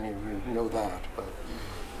know if any of you know that, but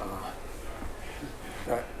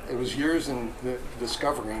it was years in the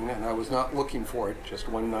discovering, and I was not looking for it, just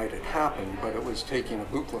one night it happened, but it was taking a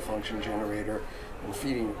Buchla function generator and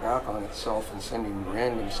feeding it back on itself and sending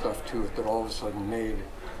random stuff to it that all of a sudden made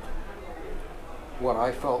what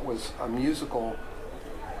I felt was a musical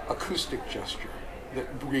acoustic gesture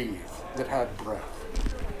that breathed, that had breath.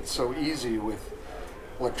 It's so easy with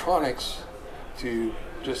electronics to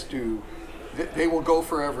just do, they will go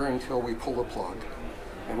forever until we pull the plug.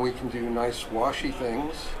 And we can do nice washy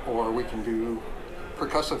things, or we can do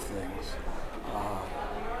percussive things.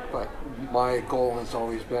 But my goal has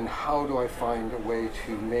always been, how do I find a way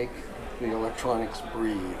to make the electronics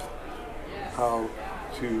breathe? How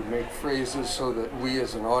to make phrases so that we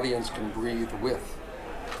as an audience can breathe with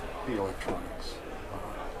the electronics.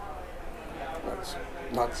 That's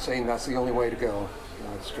not saying that's the only way to go.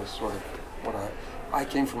 It's just sort of what I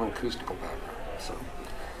came from an acoustical background. So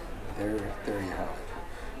there you have it.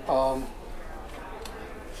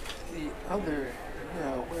 The other,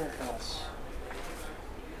 where else?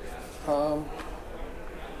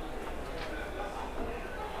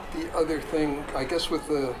 The other thing, I guess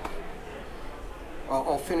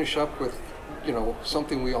I'll finish up with,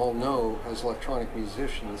 something we all know as electronic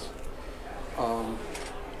musicians,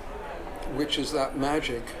 which is that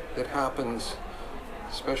magic that happens,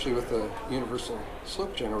 especially with the universal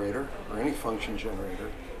slope generator or any function generator,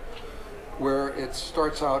 where it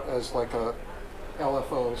starts out as like a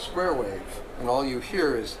LFO square wave, and all you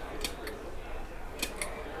hear is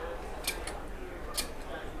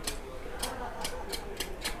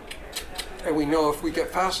and we know if we get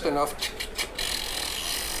fast enough,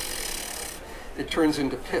 it turns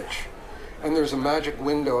into pitch. And there's a magic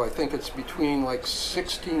window, I think it's between like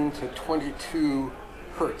 16 to 22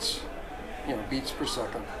 hertz, beats per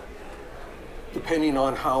second, depending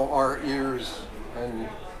on how our ears and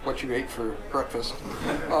what you ate for breakfast,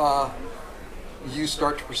 you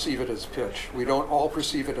start to perceive it as pitch. We don't all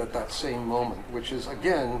perceive it at that same moment, which is,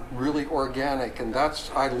 again, really organic. And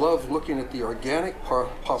I love looking at the organic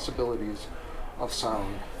possibilities of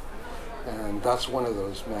sound. And that's one of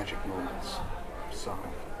those magic moments. So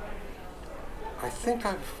I think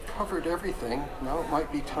I've covered everything. Now it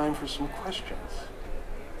might be time for some questions.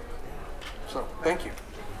 So, thank you.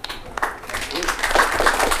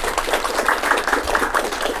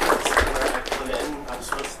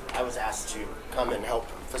 I was asked to come and help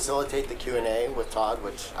facilitate the Q&A with Todd,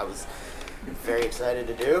 which I was very excited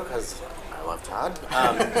to do because I love Todd.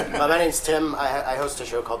 But my name's Tim. I host a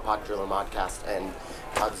show called Podular Modcast, and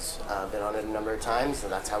Todd's been on it a number of times,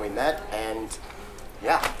 and that's how we met. And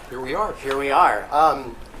yeah, here we are.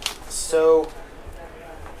 So,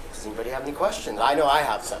 does anybody have any questions? I know I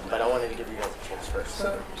have some, but I wanted to give you guys a chance first.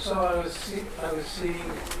 So I was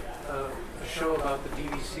seeing a show about the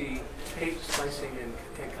BBC tape slicing and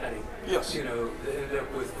cutting. Yes. They end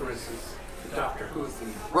up with, for instance, the Doctor Who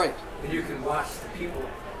theme. Right. And you can watch the people,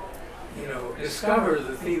 discover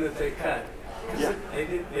the theme that they cut. Yeah. They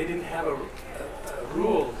didn't have a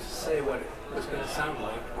rule to say what it was going to sound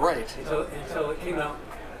like. Right. Until it came out.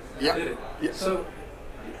 Yeah. Did it? Yeah. So,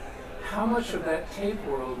 how much of that tape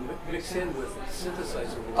world mix in with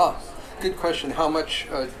synthesizer world? Good question. How much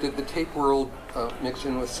did the tape world mix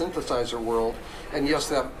in with synthesizer world? And yes,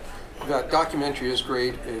 that documentary is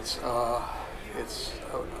great. It's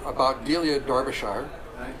about Delia Derbyshire.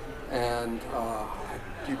 Right. And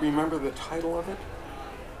do you remember the title of it?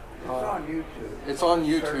 It's on YouTube. It's on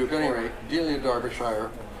YouTube. At any rate, Delia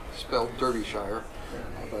Derbyshire, spelled Derbyshire.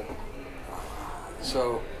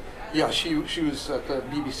 So, yeah, she was at the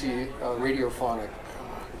BBC radiophonic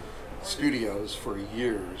studios for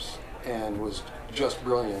years and was just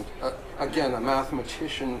brilliant. Again, a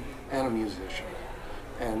mathematician and a musician.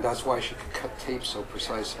 And that's why she could cut tape so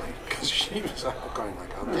precisely, because she was going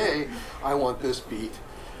like, okay, I want this beat.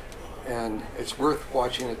 And it's worth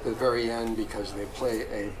watching at the very end because they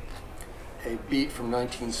play a beat from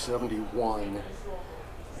 1971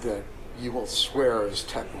 that you will swear is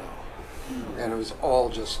techno. And it was all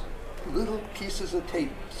just little pieces of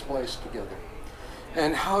tape spliced together.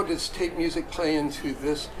 And how does tape music play into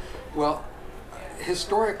this? Well,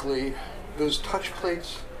 historically, those touch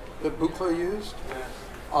plates that Buchla used,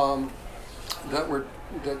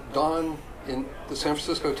 that Don in the San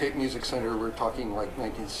Francisco Tape Music Center, we're talking like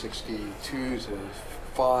 1962 to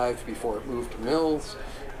 5 before it moved to Mills,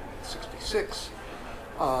 66,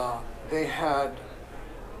 they had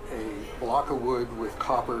a block of wood with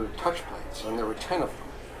copper touch plates, and there were 10 of them.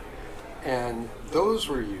 And those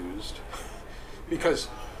were used because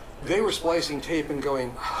they were splicing tape and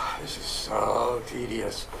going, this is so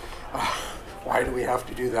tedious. Why do we have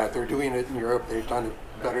to do that? They're doing it in Europe. They've done it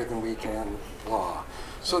better than we can, blah.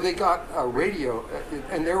 So they got a radio,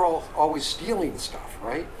 and they're always stealing stuff,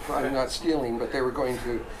 right? I mean, not stealing, but they were going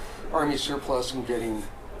to Army surplus and getting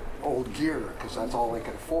old gear because that's all they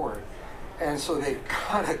could afford. And so they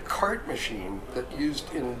got a cart machine that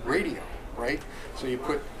used in radio, right? So you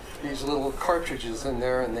put these little cartridges in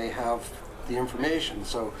there, and they have the information.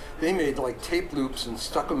 So they made like tape loops and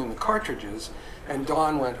stuck them in the cartridges. And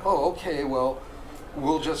Don went, oh, okay, well,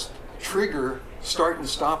 we'll just trigger, start and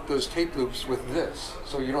stop those tape loops with this.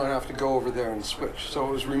 So you don't have to go over there and switch. So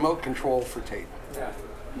it was remote control for tape. Yeah.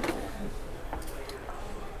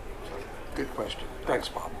 Good question. Thanks,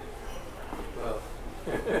 Bob. Well,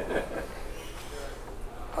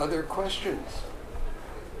 Other questions?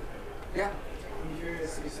 Yeah. I'm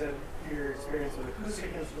curious, you said your experience with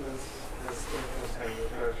acoustic instruments has influenced how you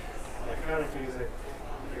approach electronic music.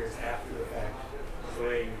 I'm curious after the fact, the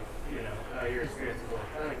way how your experience with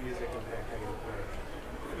electronic music impact how you approach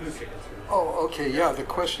acoustic instruments. Oh, okay, yeah, the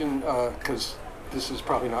question, because this is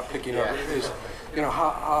probably not picking up, is,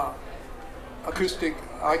 how acoustic,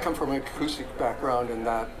 I come from an acoustic background and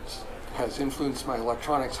that has influenced my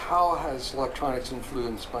electronics. How has electronics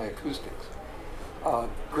influenced my acoustics?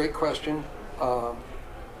 Great question.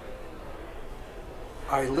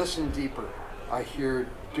 I listen deeper. I hear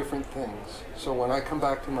different things. So when I come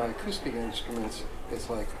back to my acoustic instruments, it's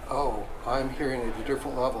like, oh, I'm hearing at a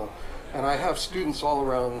different level. And I have students all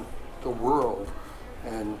around the world,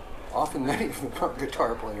 and often many of them are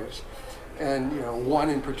guitar players. And one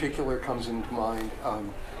in particular comes into mind,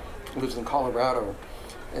 lives in Colorado,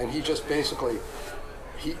 and he just basically,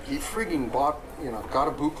 he frigging bought, got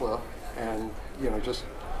a Buchla and, just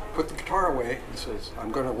put the guitar away and says,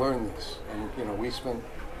 I'm going to learn this. And, we spent,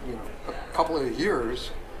 a couple of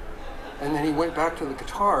years, and then he went back to the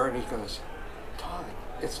guitar and he goes, Todd,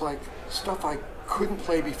 it's like stuff I couldn't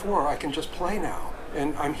play before, I can just play now.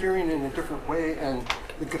 And I'm hearing it in a different way, and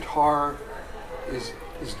the guitar is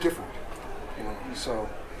different, so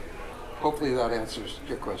hopefully that answers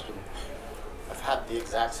your question. I've had the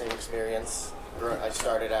exact same experience. I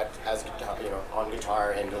started as guitar, on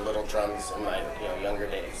guitar and little drums in my younger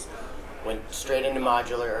days. Went straight into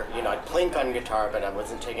modular. I'd plink on guitar, but I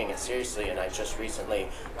wasn't taking it seriously. And I just recently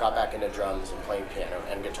got back into drums and playing piano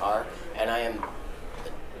and guitar, and I am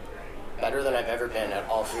better than I've ever been at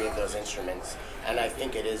all three of those instruments. And I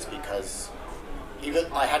think it is because even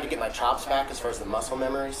I had to get my chops back as far as the muscle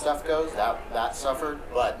memory stuff goes. That suffered,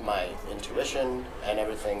 but my intuition and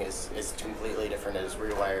everything is completely different. It is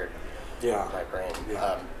rewired my brain.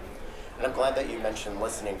 Yeah. And I'm glad that you mentioned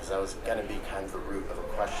listening, because that was going to be kind of the root of a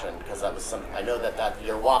question, because that was I know that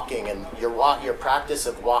you're walking and your practice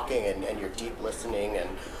of walking and your deep listening and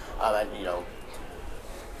I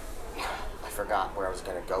forgot where I was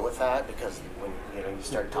going to go with that, because when you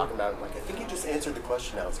started talking about it, I'm like, I think you just answered the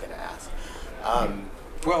question I was going to ask.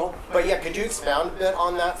 But yeah, could you expound a bit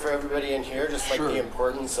on that for everybody in here, just like Sure. the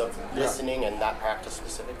importance of listening and that practice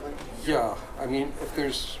specifically? Yeah, I mean, if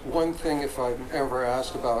there's one thing, if I'm ever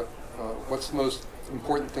asked about what's the most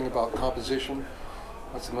important thing about composition,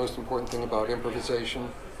 what's the most important thing about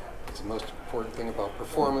improvisation, what's the most important thing about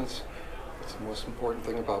performance, what's the most important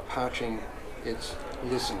thing about patching, it's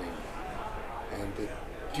listening. And the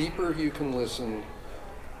deeper you can listen,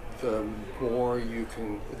 the more you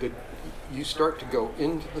start to go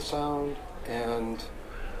into the sound, and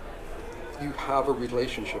you have a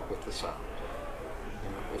relationship with the sound.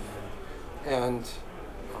 And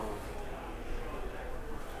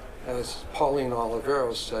as Pauline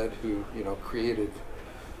Oliveros said, who created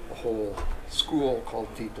a whole school called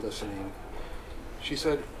deep listening, she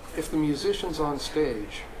said, if the musicians on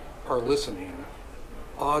stage are listening,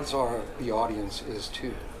 odds are the audience is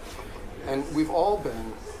too. And we've all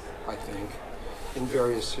been, I think, in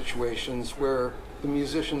various situations where the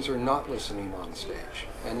musicians are not listening on stage.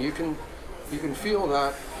 And you can feel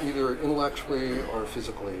that either intellectually or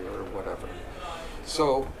physically or whatever.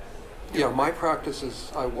 So, yeah, my practice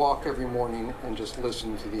is I walk every morning and just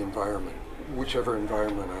listen to the environment, whichever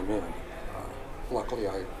environment I'm in. Luckily,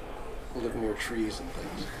 I live near trees and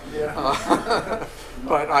things. Yeah.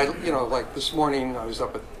 But I, like this morning, I was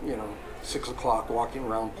up at, 6 o'clock walking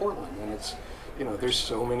around Portland, and it's, there's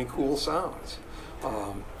so many cool sounds.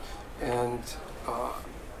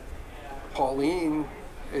 Pauline,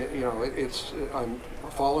 I'm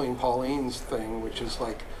following Pauline's thing, which is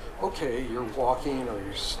like, okay, you're walking or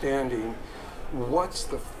you're standing, what's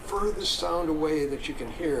the furthest sound away that you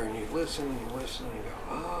can hear? And you listen, and you go,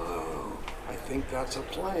 oh, I think that's a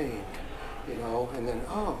plane, and then,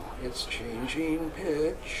 oh, it's changing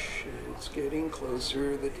pitch, it's getting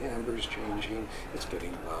closer, the timbre's changing, it's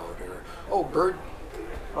getting louder. Oh, bird,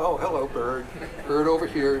 oh, hello, bird. Bird over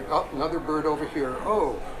here, oh, another bird over here.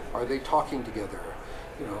 Oh, are they talking together?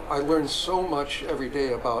 I learn so much every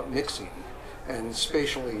day about mixing and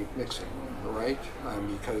spatially mixing, right?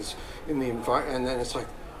 Because in the environment, and then it's like,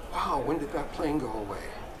 wow, when did that plane go away?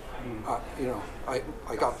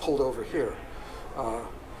 I got pulled over here.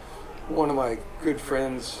 one of my good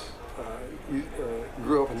friends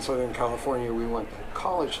grew up in Southern California. We went to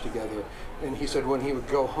college together, and he said when he would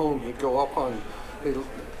go home, he'd go up on, they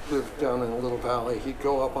lived down in a little valley, he'd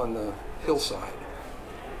go up on the hillside,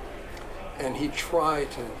 and he'd try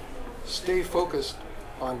to stay focused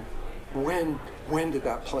on when did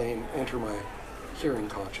that plane enter my hearing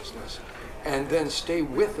consciousness, and then stay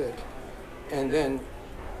with it, and then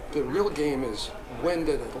the real game is when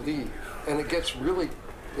did it leave, and it gets really,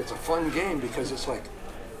 it's a fun game because it's like,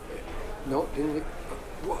 no, didn't leave.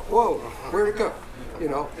 Whoa, where'd it go? You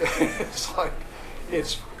know, it's like,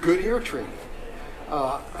 it's good ear training.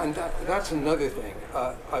 And that's another thing.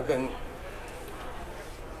 I've been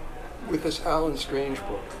with this Alan Strange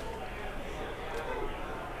book.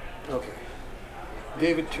 Okay.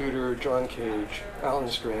 David Tudor, John Cage, Alan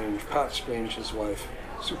Strange, Pat Strange, his wife,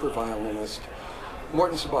 super violinist,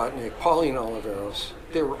 Morton Subotnick, Pauline Oliveros.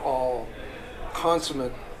 They were all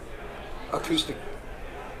consummate acoustic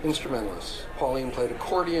instrumentalists. Pauline played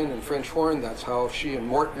accordion and French horn. That's how she and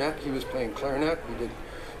Mort met. He was playing clarinet. He did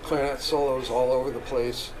clarinet solos all over the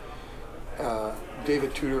place.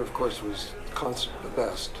 David Tudor, of course, was the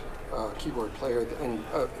best keyboard player, and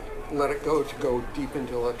let it go to go deep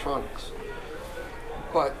into electronics.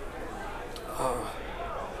 But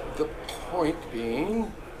the point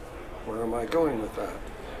being, where am I going with that?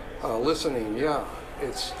 Listening, yeah,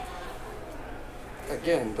 it's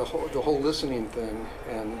again the whole listening thing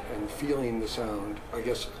and feeling the sound. I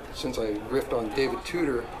guess since I riffed on David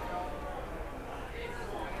Tudor,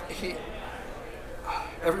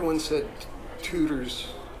 everyone said Tudor's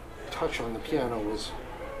touch on the piano was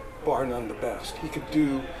bar none the best. He could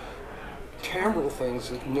do timbral things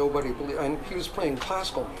that nobody believed, and he was playing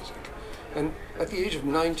classical music. And at the age of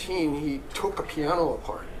 19, he took a piano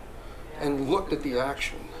apart and looked at the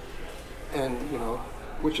action, and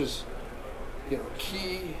which is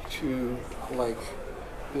key to like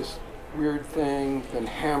this weird thing. Then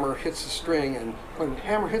hammer hits the string, and when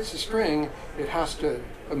hammer hits the string, it has to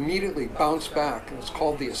immediately bounce back, and it's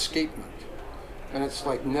called the escapement, and it's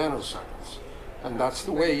like nanoseconds, and that's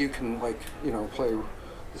the way you can play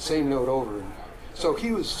the same note over. And so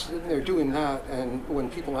he was sitting there doing that, and when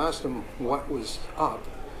people asked him what was up,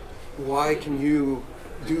 why can you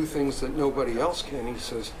do things that nobody else can, he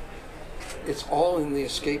says, it's all in the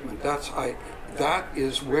escapement. That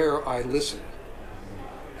is where I listen.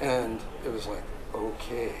 And it was like,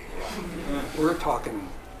 okay, we're talking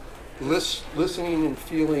listening and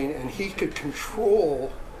feeling, and he could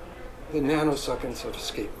control the nanoseconds of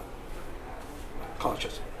escapement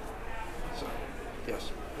consciously. So,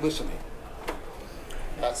 yes, listening.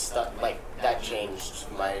 That changed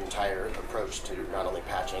my entire approach to not only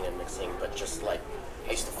patching and mixing, but just like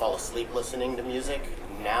I used to fall asleep listening to music.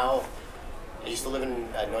 Now, I used to live in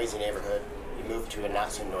a noisy neighborhood. We moved to a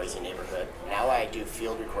not so noisy neighborhood. Now I do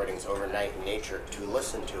field recordings overnight in nature to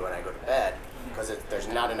listen to when I go to bed, because there's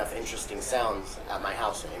not enough interesting sounds at my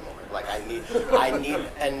house anymore. Like I need,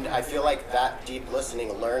 and I feel like that deep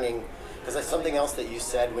listening, learning, because that's something else that you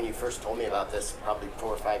said when you first told me about this, probably 4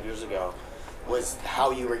 or 5 years ago, was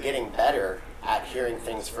how you were getting better at hearing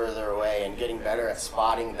things further away and getting better at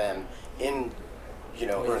spotting them in,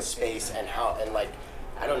 in space, and how, and like,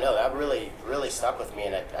 I don't know, that really, really stuck with me,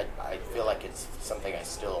 and I feel like it's something I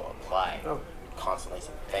still apply constantly.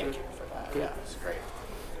 So thank you for that. Good. Yeah, it's great.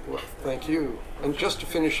 Well, thank you. And just to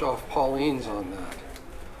finish off Pauline's on that,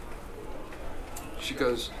 she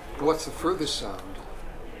goes, what's the furthest sound?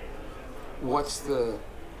 What's the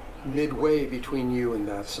midway between you and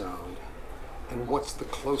that sound? And what's the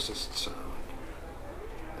closest sound?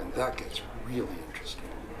 And that gets really interesting,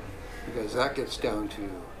 because that gets down to,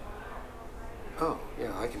 oh,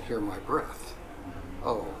 yeah, I can hear my breath.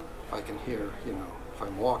 Oh, I can hear, if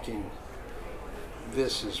I'm walking,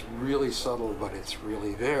 this is really subtle, but it's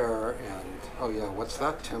really there. And, oh yeah, what's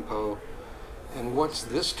that tempo? And what's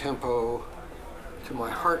this tempo to my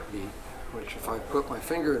heartbeat, which if I put my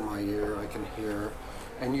finger in my ear, I can hear.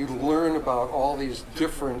 And you learn about all these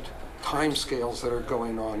different time scales that are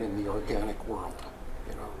going on in the organic world,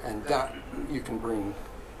 and that you can bring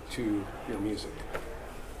to your music.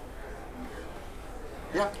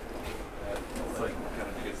 Yeah. It's like kind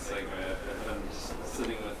of a good segue. I've been just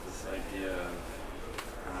sitting with this idea of,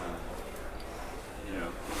 when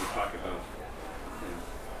we talk about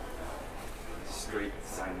straight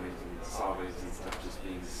sine waves and saw waves and stuff just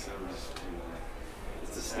being so just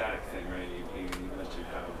it's a static thing, right? You mentioned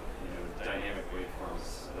how dynamic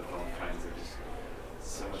waveforms of all kinds are just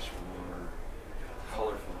so much more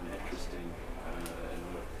colorful and interesting, and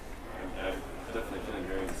I'm definitely feeling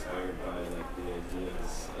very inspired by the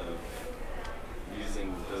ideas of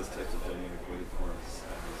using those types of dynamic waveforms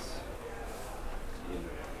as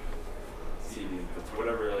with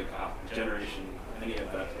whatever like generation, any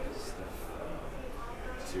of that type of stuff,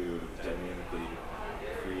 to dynamically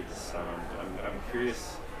create the sound. I'm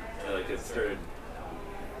curious. Like it started,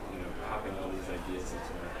 popping all these ideas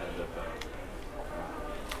into my head about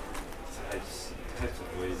types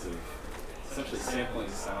of ways of essentially sampling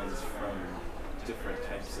sounds from different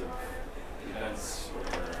types of events or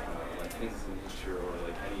like things in nature or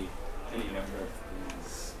like any number of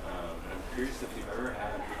things. I'm curious if you've ever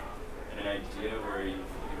had an idea where you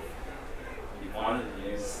wanted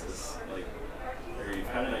to use this, like, or you've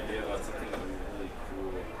had an idea about something that would be really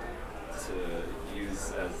cool to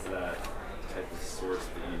use as that type of source,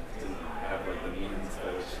 but you didn't have like the means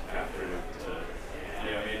by which you captured it to,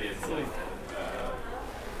 maybe it's like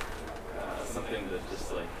something that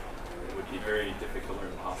just like it would be very difficult or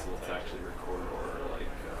impossible to actually record or like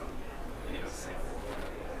sample.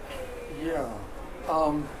 Yeah.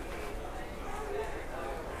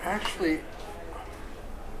 Actually,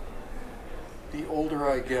 the older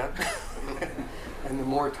I get and the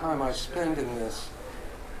more time I spend in this,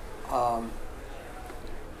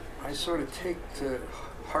 I sort of take to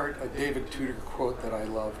heart a David Tudor quote that I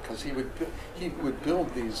love, because he would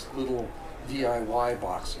build these little DIY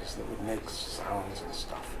boxes that would make sounds and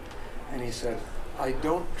stuff. And he said, I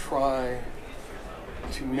don't try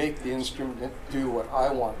to make the instrument do what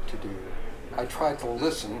I want to do. I try to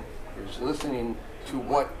listen, listening to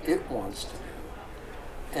what it wants to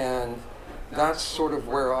do. And that's sort of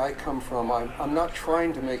where I come from. I'm not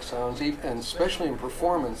trying to make sounds, and especially in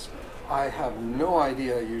performance, I have no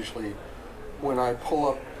idea usually when I pull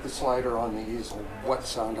up the slider on the easel what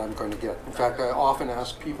sound I'm going to get. In fact, I often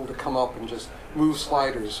ask people to come up and just move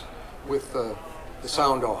sliders with the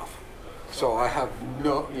sound off. So I have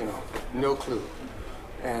no clue.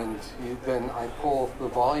 And then I pull the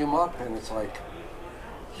volume up and it's like,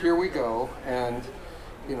 here we go. And,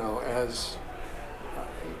 as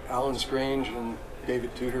Alan Strange and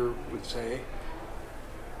David Tudor would say,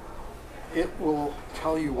 it will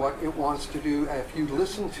tell you what it wants to do. If you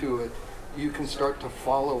listen to it, you can start to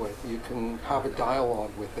follow it. You can have a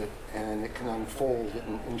dialogue with it, and it can unfold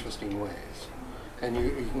in interesting ways. And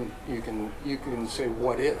you can say,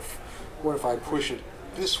 what if? What if I push it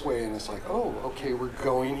this way? And it's like, oh, okay, we're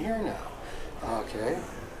going here now. Okay,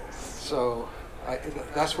 so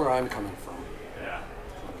that's where I'm coming from. Yeah.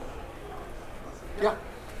 Yeah.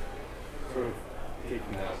 Sort of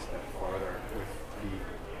taking that a step farther with the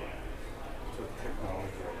sort of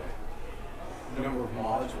technology of it, the number of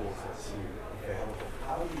modules that seem available.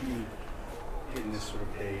 How do you, in this sort of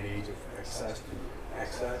day and age of access,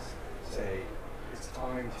 say it's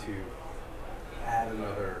time to add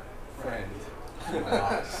another friend to my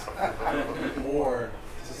box, or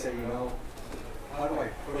to say, how do I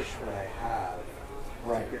push what I have?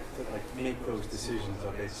 Right. To like make those decisions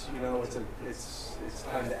of it's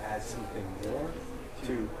time to add something more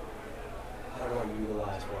to how do I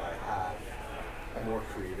utilize what I have more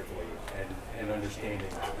creatively and understanding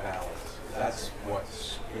the balance. That's what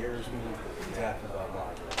scares me to death about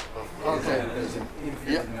modular. Okay. There's an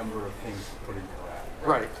infinite number of things to put in your lap.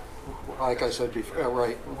 Right. Like I said before,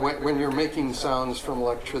 right. When you're making sounds from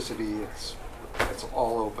electricity, it's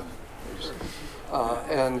all open.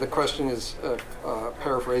 And the question is,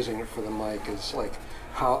 paraphrasing it for the mic, is like,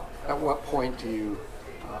 at what point do you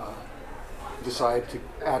decide to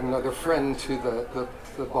add another friend to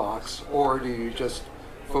the box, or do you just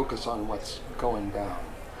focus on what's going down?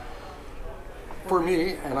 For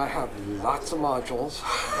me, and I have lots of modules,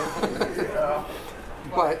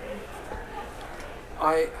 but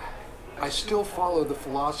I still follow the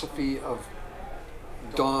philosophy of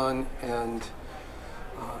Don and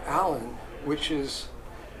Alan, which is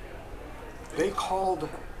they called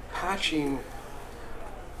patching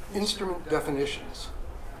instrument definitions.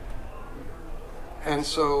 And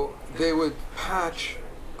so they would patch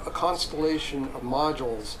a constellation of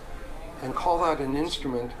modules and call that an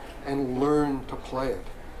instrument and learn to play it.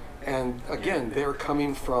 And again, they're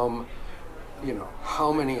coming from,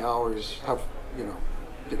 how many hours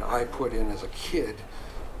did I put in as a kid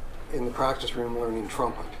in the practice room learning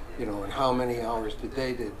trumpet, and how many hours did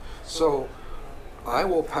they do. So I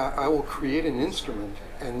will create an instrument,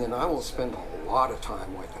 and then I will spend a lot of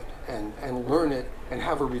time with it and learn it and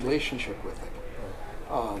have a relationship with it.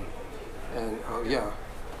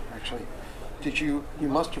 Actually, you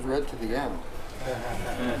must have read to the end.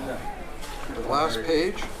 The last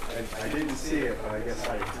page. I didn't see it, but I guess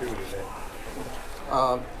I intuited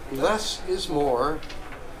it. Less is more.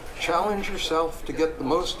 Challenge yourself to get the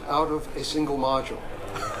most out of a single module.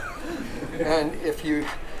 And if you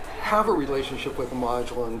have a relationship with a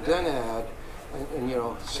module and then add, and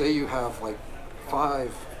say you have like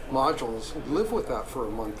 5 modules, live with that for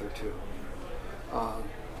a month or two.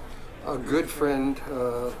 A good friend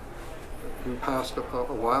who passed a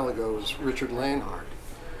while ago was Richard Lanehart,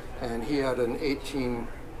 and he had an 18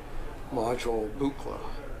 module Buchla,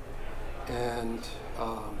 and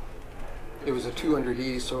it was a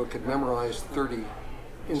 200E, so it could memorize 30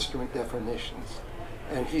 instrument definitions.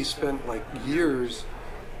 And he spent like years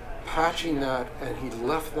patching that, and he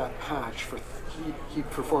left that patch for, he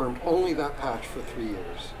performed only that patch for 3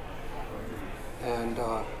 years. And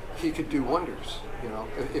he could do wonders, you know.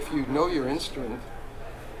 If you know your instrument,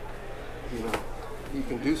 you know, you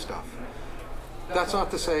can do stuff. That's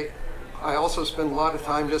not to say, I also spend a lot of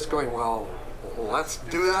time just going, well, let's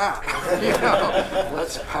do that. You know,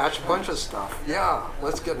 let's patch a bunch of stuff. Yeah,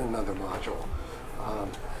 let's get another module.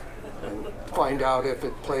 And find out if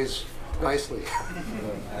it plays nicely.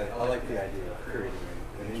 I like the idea of creating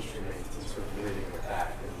an instrument and sort of living with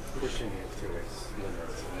that and pushing it to its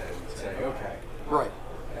limits and then saying, okay, Right.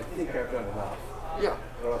 I think I've done enough. Yeah,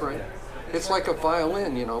 right. It's like a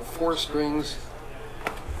violin, you know, 4 strings.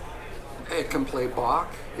 It can play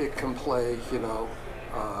Bach. It can play, you know,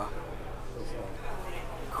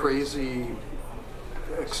 crazy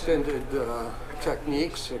extended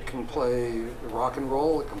techniques. It can play rock and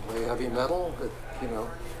roll. It can play heavy metal. It, you know,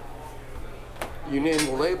 you name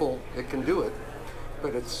the label, it can do it.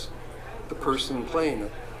 But it's the person playing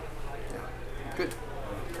it. Yeah. Good.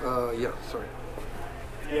 Yeah. Sorry.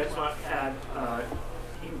 Yeah, I just want to add,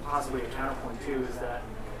 even possibly a counterpoint too, is that,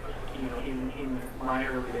 you know, in my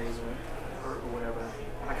early days or whatever,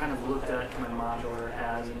 I kind of looked at my modular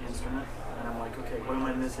as an instrument, and I'm like, okay, what am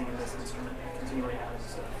I missing in this instrument? Continually adding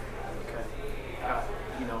stuff. Okay,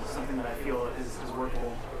 you know, something that I feel is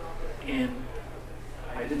workable, and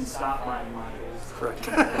I didn't stop buying modules. Correct.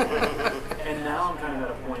 And now I'm kind of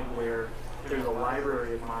at a point where there's a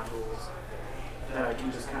library of modules that I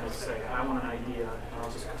can just kind of say, I want an idea, and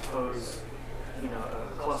I'll just compose, you know,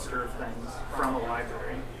 a cluster of things from a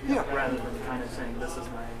library, Yeah. rather than kind of saying, this is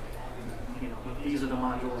my, you know, these are the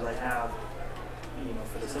modules I have, you know,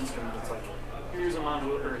 for this instrument. It's like, here's a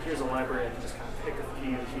module, or here's a library, I can just kind of pick a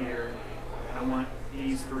few here, and I want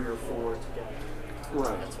these 3 or 4 together.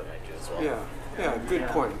 Right. That's what I do as well. Yeah. Yeah. Good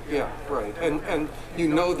Yeah. point. Yeah. Right. And you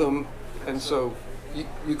know them, and so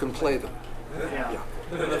you can play them. Yeah. Yeah.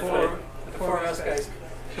 The four of us guys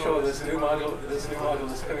show this new module that's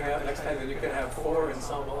coming out next time, and you can have 4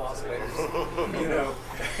 ensemble oscillators. You know.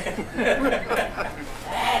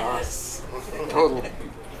 Yes. Total.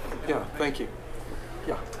 Yeah. Thank you.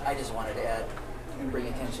 Yeah. I just wanted to add and bring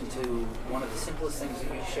attention to one of the simplest things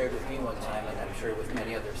that you shared with me one time, and I'm sure with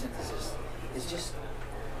many other synthesis, is just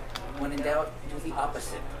when in doubt, do the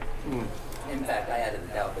opposite. In fact, I added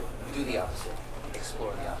the doubt, but do the opposite.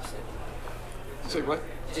 Explore the opposite. Say what?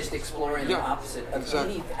 Just exploring the opposite of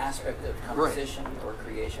exactly. any aspect of composition or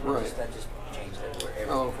creation. Right. That just changed everything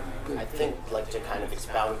Oh, for me. good. I think think, like, to kind of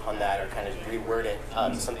expound upon that or kind of reword it,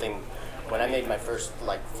 something, when I made my first,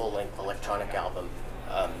 like, full-length electronic album,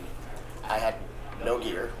 I had no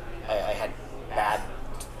gear. I had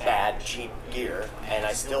bad, cheap gear, and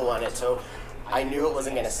I still wanted, so I knew it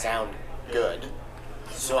wasn't going to sound good.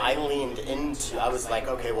 So I leaned into, I was like,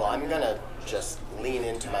 okay, well, I'm going to just lean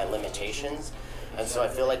into my limitations. And so I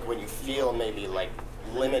feel like when you feel maybe like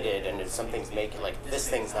limited and if something's making, like, this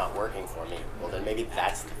thing's not working for me, well, then maybe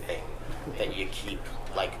that's the thing that you keep,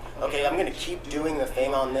 like, okay, I'm going to keep doing the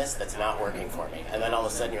thing on this that's not working for me. And then all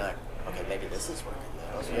of a sudden you're like, okay, maybe this is working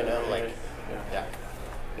though, you know, like, yeah.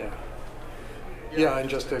 Yeah. Yeah, and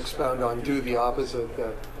just to expound on do the opposite,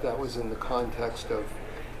 that was in the context of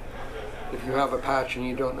if you have a patch and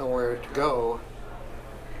you don't know where to go,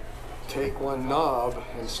 take one knob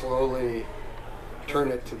and slowly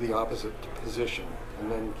turn it to the opposite position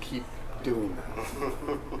and then keep doing that.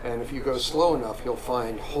 And if you go slow enough, you'll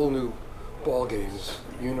find whole new ball games,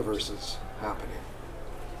 universes happening.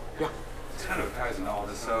 Yeah. This kind of ties into all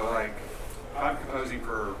this. So, like, if I'm composing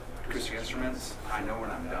for acoustic instruments, I know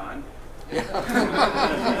when I'm done.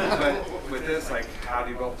 But with this, like, how do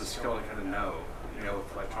you develop the skill to kind of know, you know,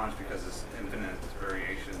 with electronics, because it's infinite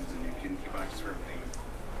variations and you can keep on experimenting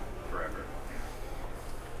forever?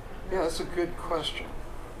 Yeah, that's a good question.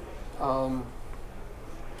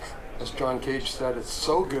 As John Cage said, it's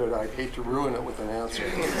so good I'd hate to ruin it with an answer.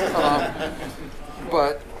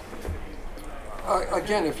 But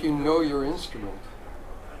again, if you know your instrument,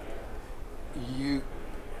 you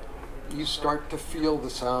start to feel the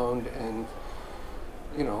sound, and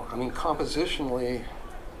you know, I mean, compositionally,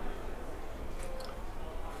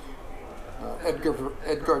 Edgar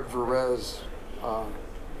Varese,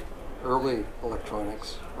 early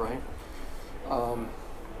electronics, right?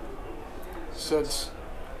 Said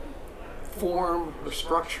form or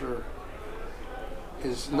structure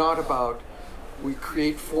is not about we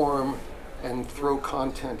create form and throw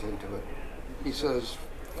content into it. He says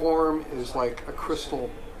form is like a crystal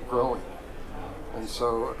growing. And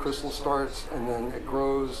so a crystal starts and then it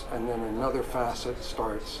grows and then another facet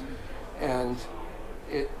starts and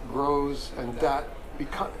it grows, and that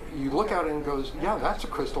you look at it and goes, yeah, that's a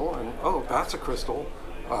crystal, and oh, that's a crystal.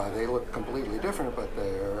 They look completely different, but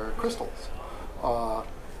they're crystals.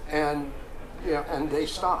 And they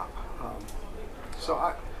stop. So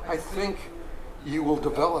I think you will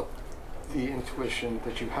develop the intuition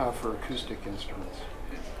that you have for acoustic instruments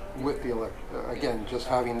with the again, just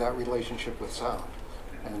having that relationship with sound.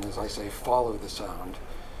 And as I say, follow the sound,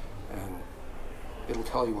 and it'll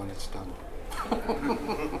tell you when it's done.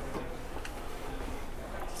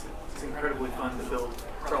 It's incredibly fun to build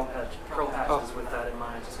curl patches with that in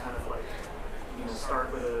mind. Just kind of like,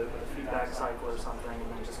 start with a feedback cycle or something,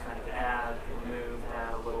 and then just kind of add, remove,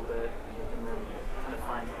 add a little bit, and then kind of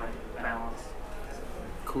find the right balance.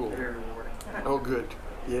 Cool. Very rewarding. Oh, good.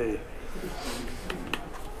 Yay.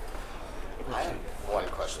 I have one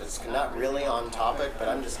question. It's not really on topic, but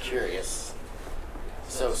I'm just curious.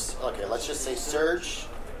 So, okay, let's just say Surge,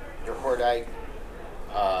 your Hordite,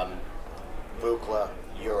 Vukla,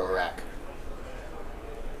 Eurorack.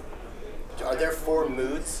 Are there 4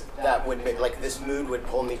 moods that would make, like this mood would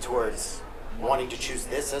pull me towards wanting to choose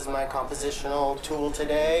this as my compositional tool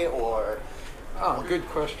today, or? Oh, good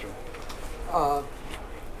question. I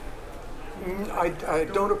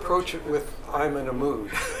don't approach it with I'm in a mood.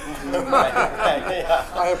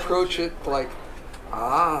 I approach it like,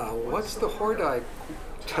 what's the Hordite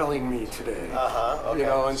telling me today? Okay.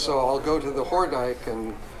 And so I'll go to the Hordite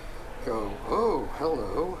and go, oh,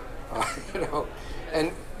 hello,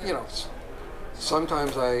 and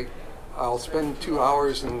sometimes I'll spend 2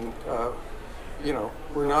 hours and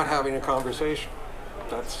we're not having a conversation.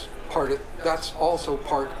 That's also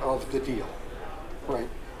part of the deal, right?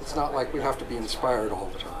 It's not like we have to be inspired all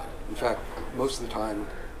the time. In fact, most of the time,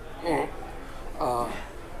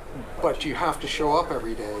 but you have to show up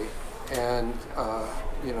every day and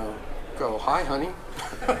go, hi, honey,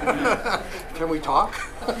 can we talk?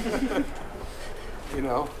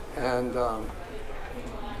 And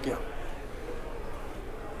yeah.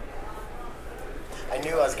 I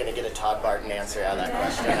knew I was going to get a Todd Barton answer out of that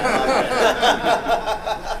question. I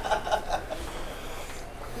love it.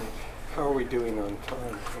 How are we doing on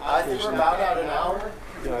time? I think we're about at an hour.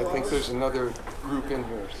 Yeah, I think there's another group in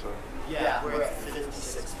here, so. Yeah, we're at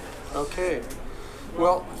 56 minutes. Okay.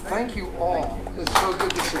 Well, thank you all. It's so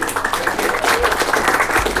good to see you.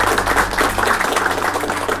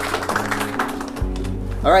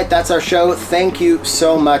 All right, that's our show. Thank you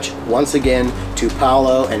so much once again to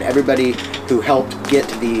Paolo and everybody who helped get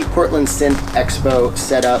the Portland Synth Expo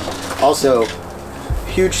set up. Also,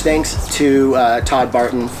 huge thanks to Todd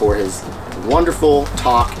Barton for his wonderful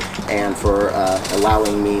talk and for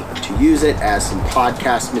allowing me to use it as some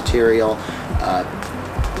podcast material.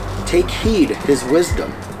 Take heed his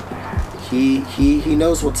wisdom. He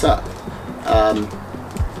knows what's up.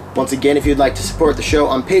 Once again, if you'd like to support the show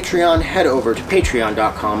on Patreon, head over to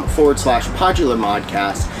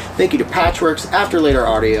patreon.com/PodularModcast. Thank you to Patchworks, After Later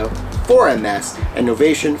Audio, 4MS, and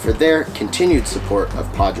Novation for their continued support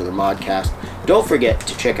of Podular Modcast. Don't forget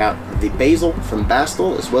to check out the Basil from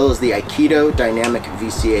Bastel, as well as the Aikido Dynamic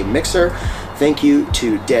VCA Mixer. Thank you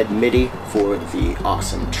to Dead MIDI for the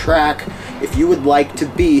awesome track. If you would like to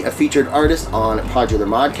be a featured artist on Podular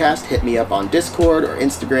Modcast, hit me up on Discord or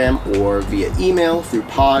Instagram or via email through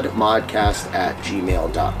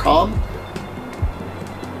podmodcast@gmail.com.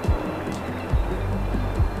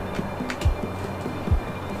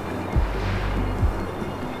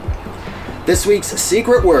 This week's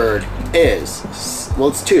secret word is,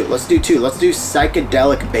 let's do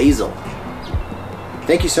psychedelic basil.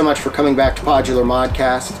 Thank you so much for coming back to Podular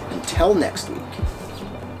Modcast. Until next week.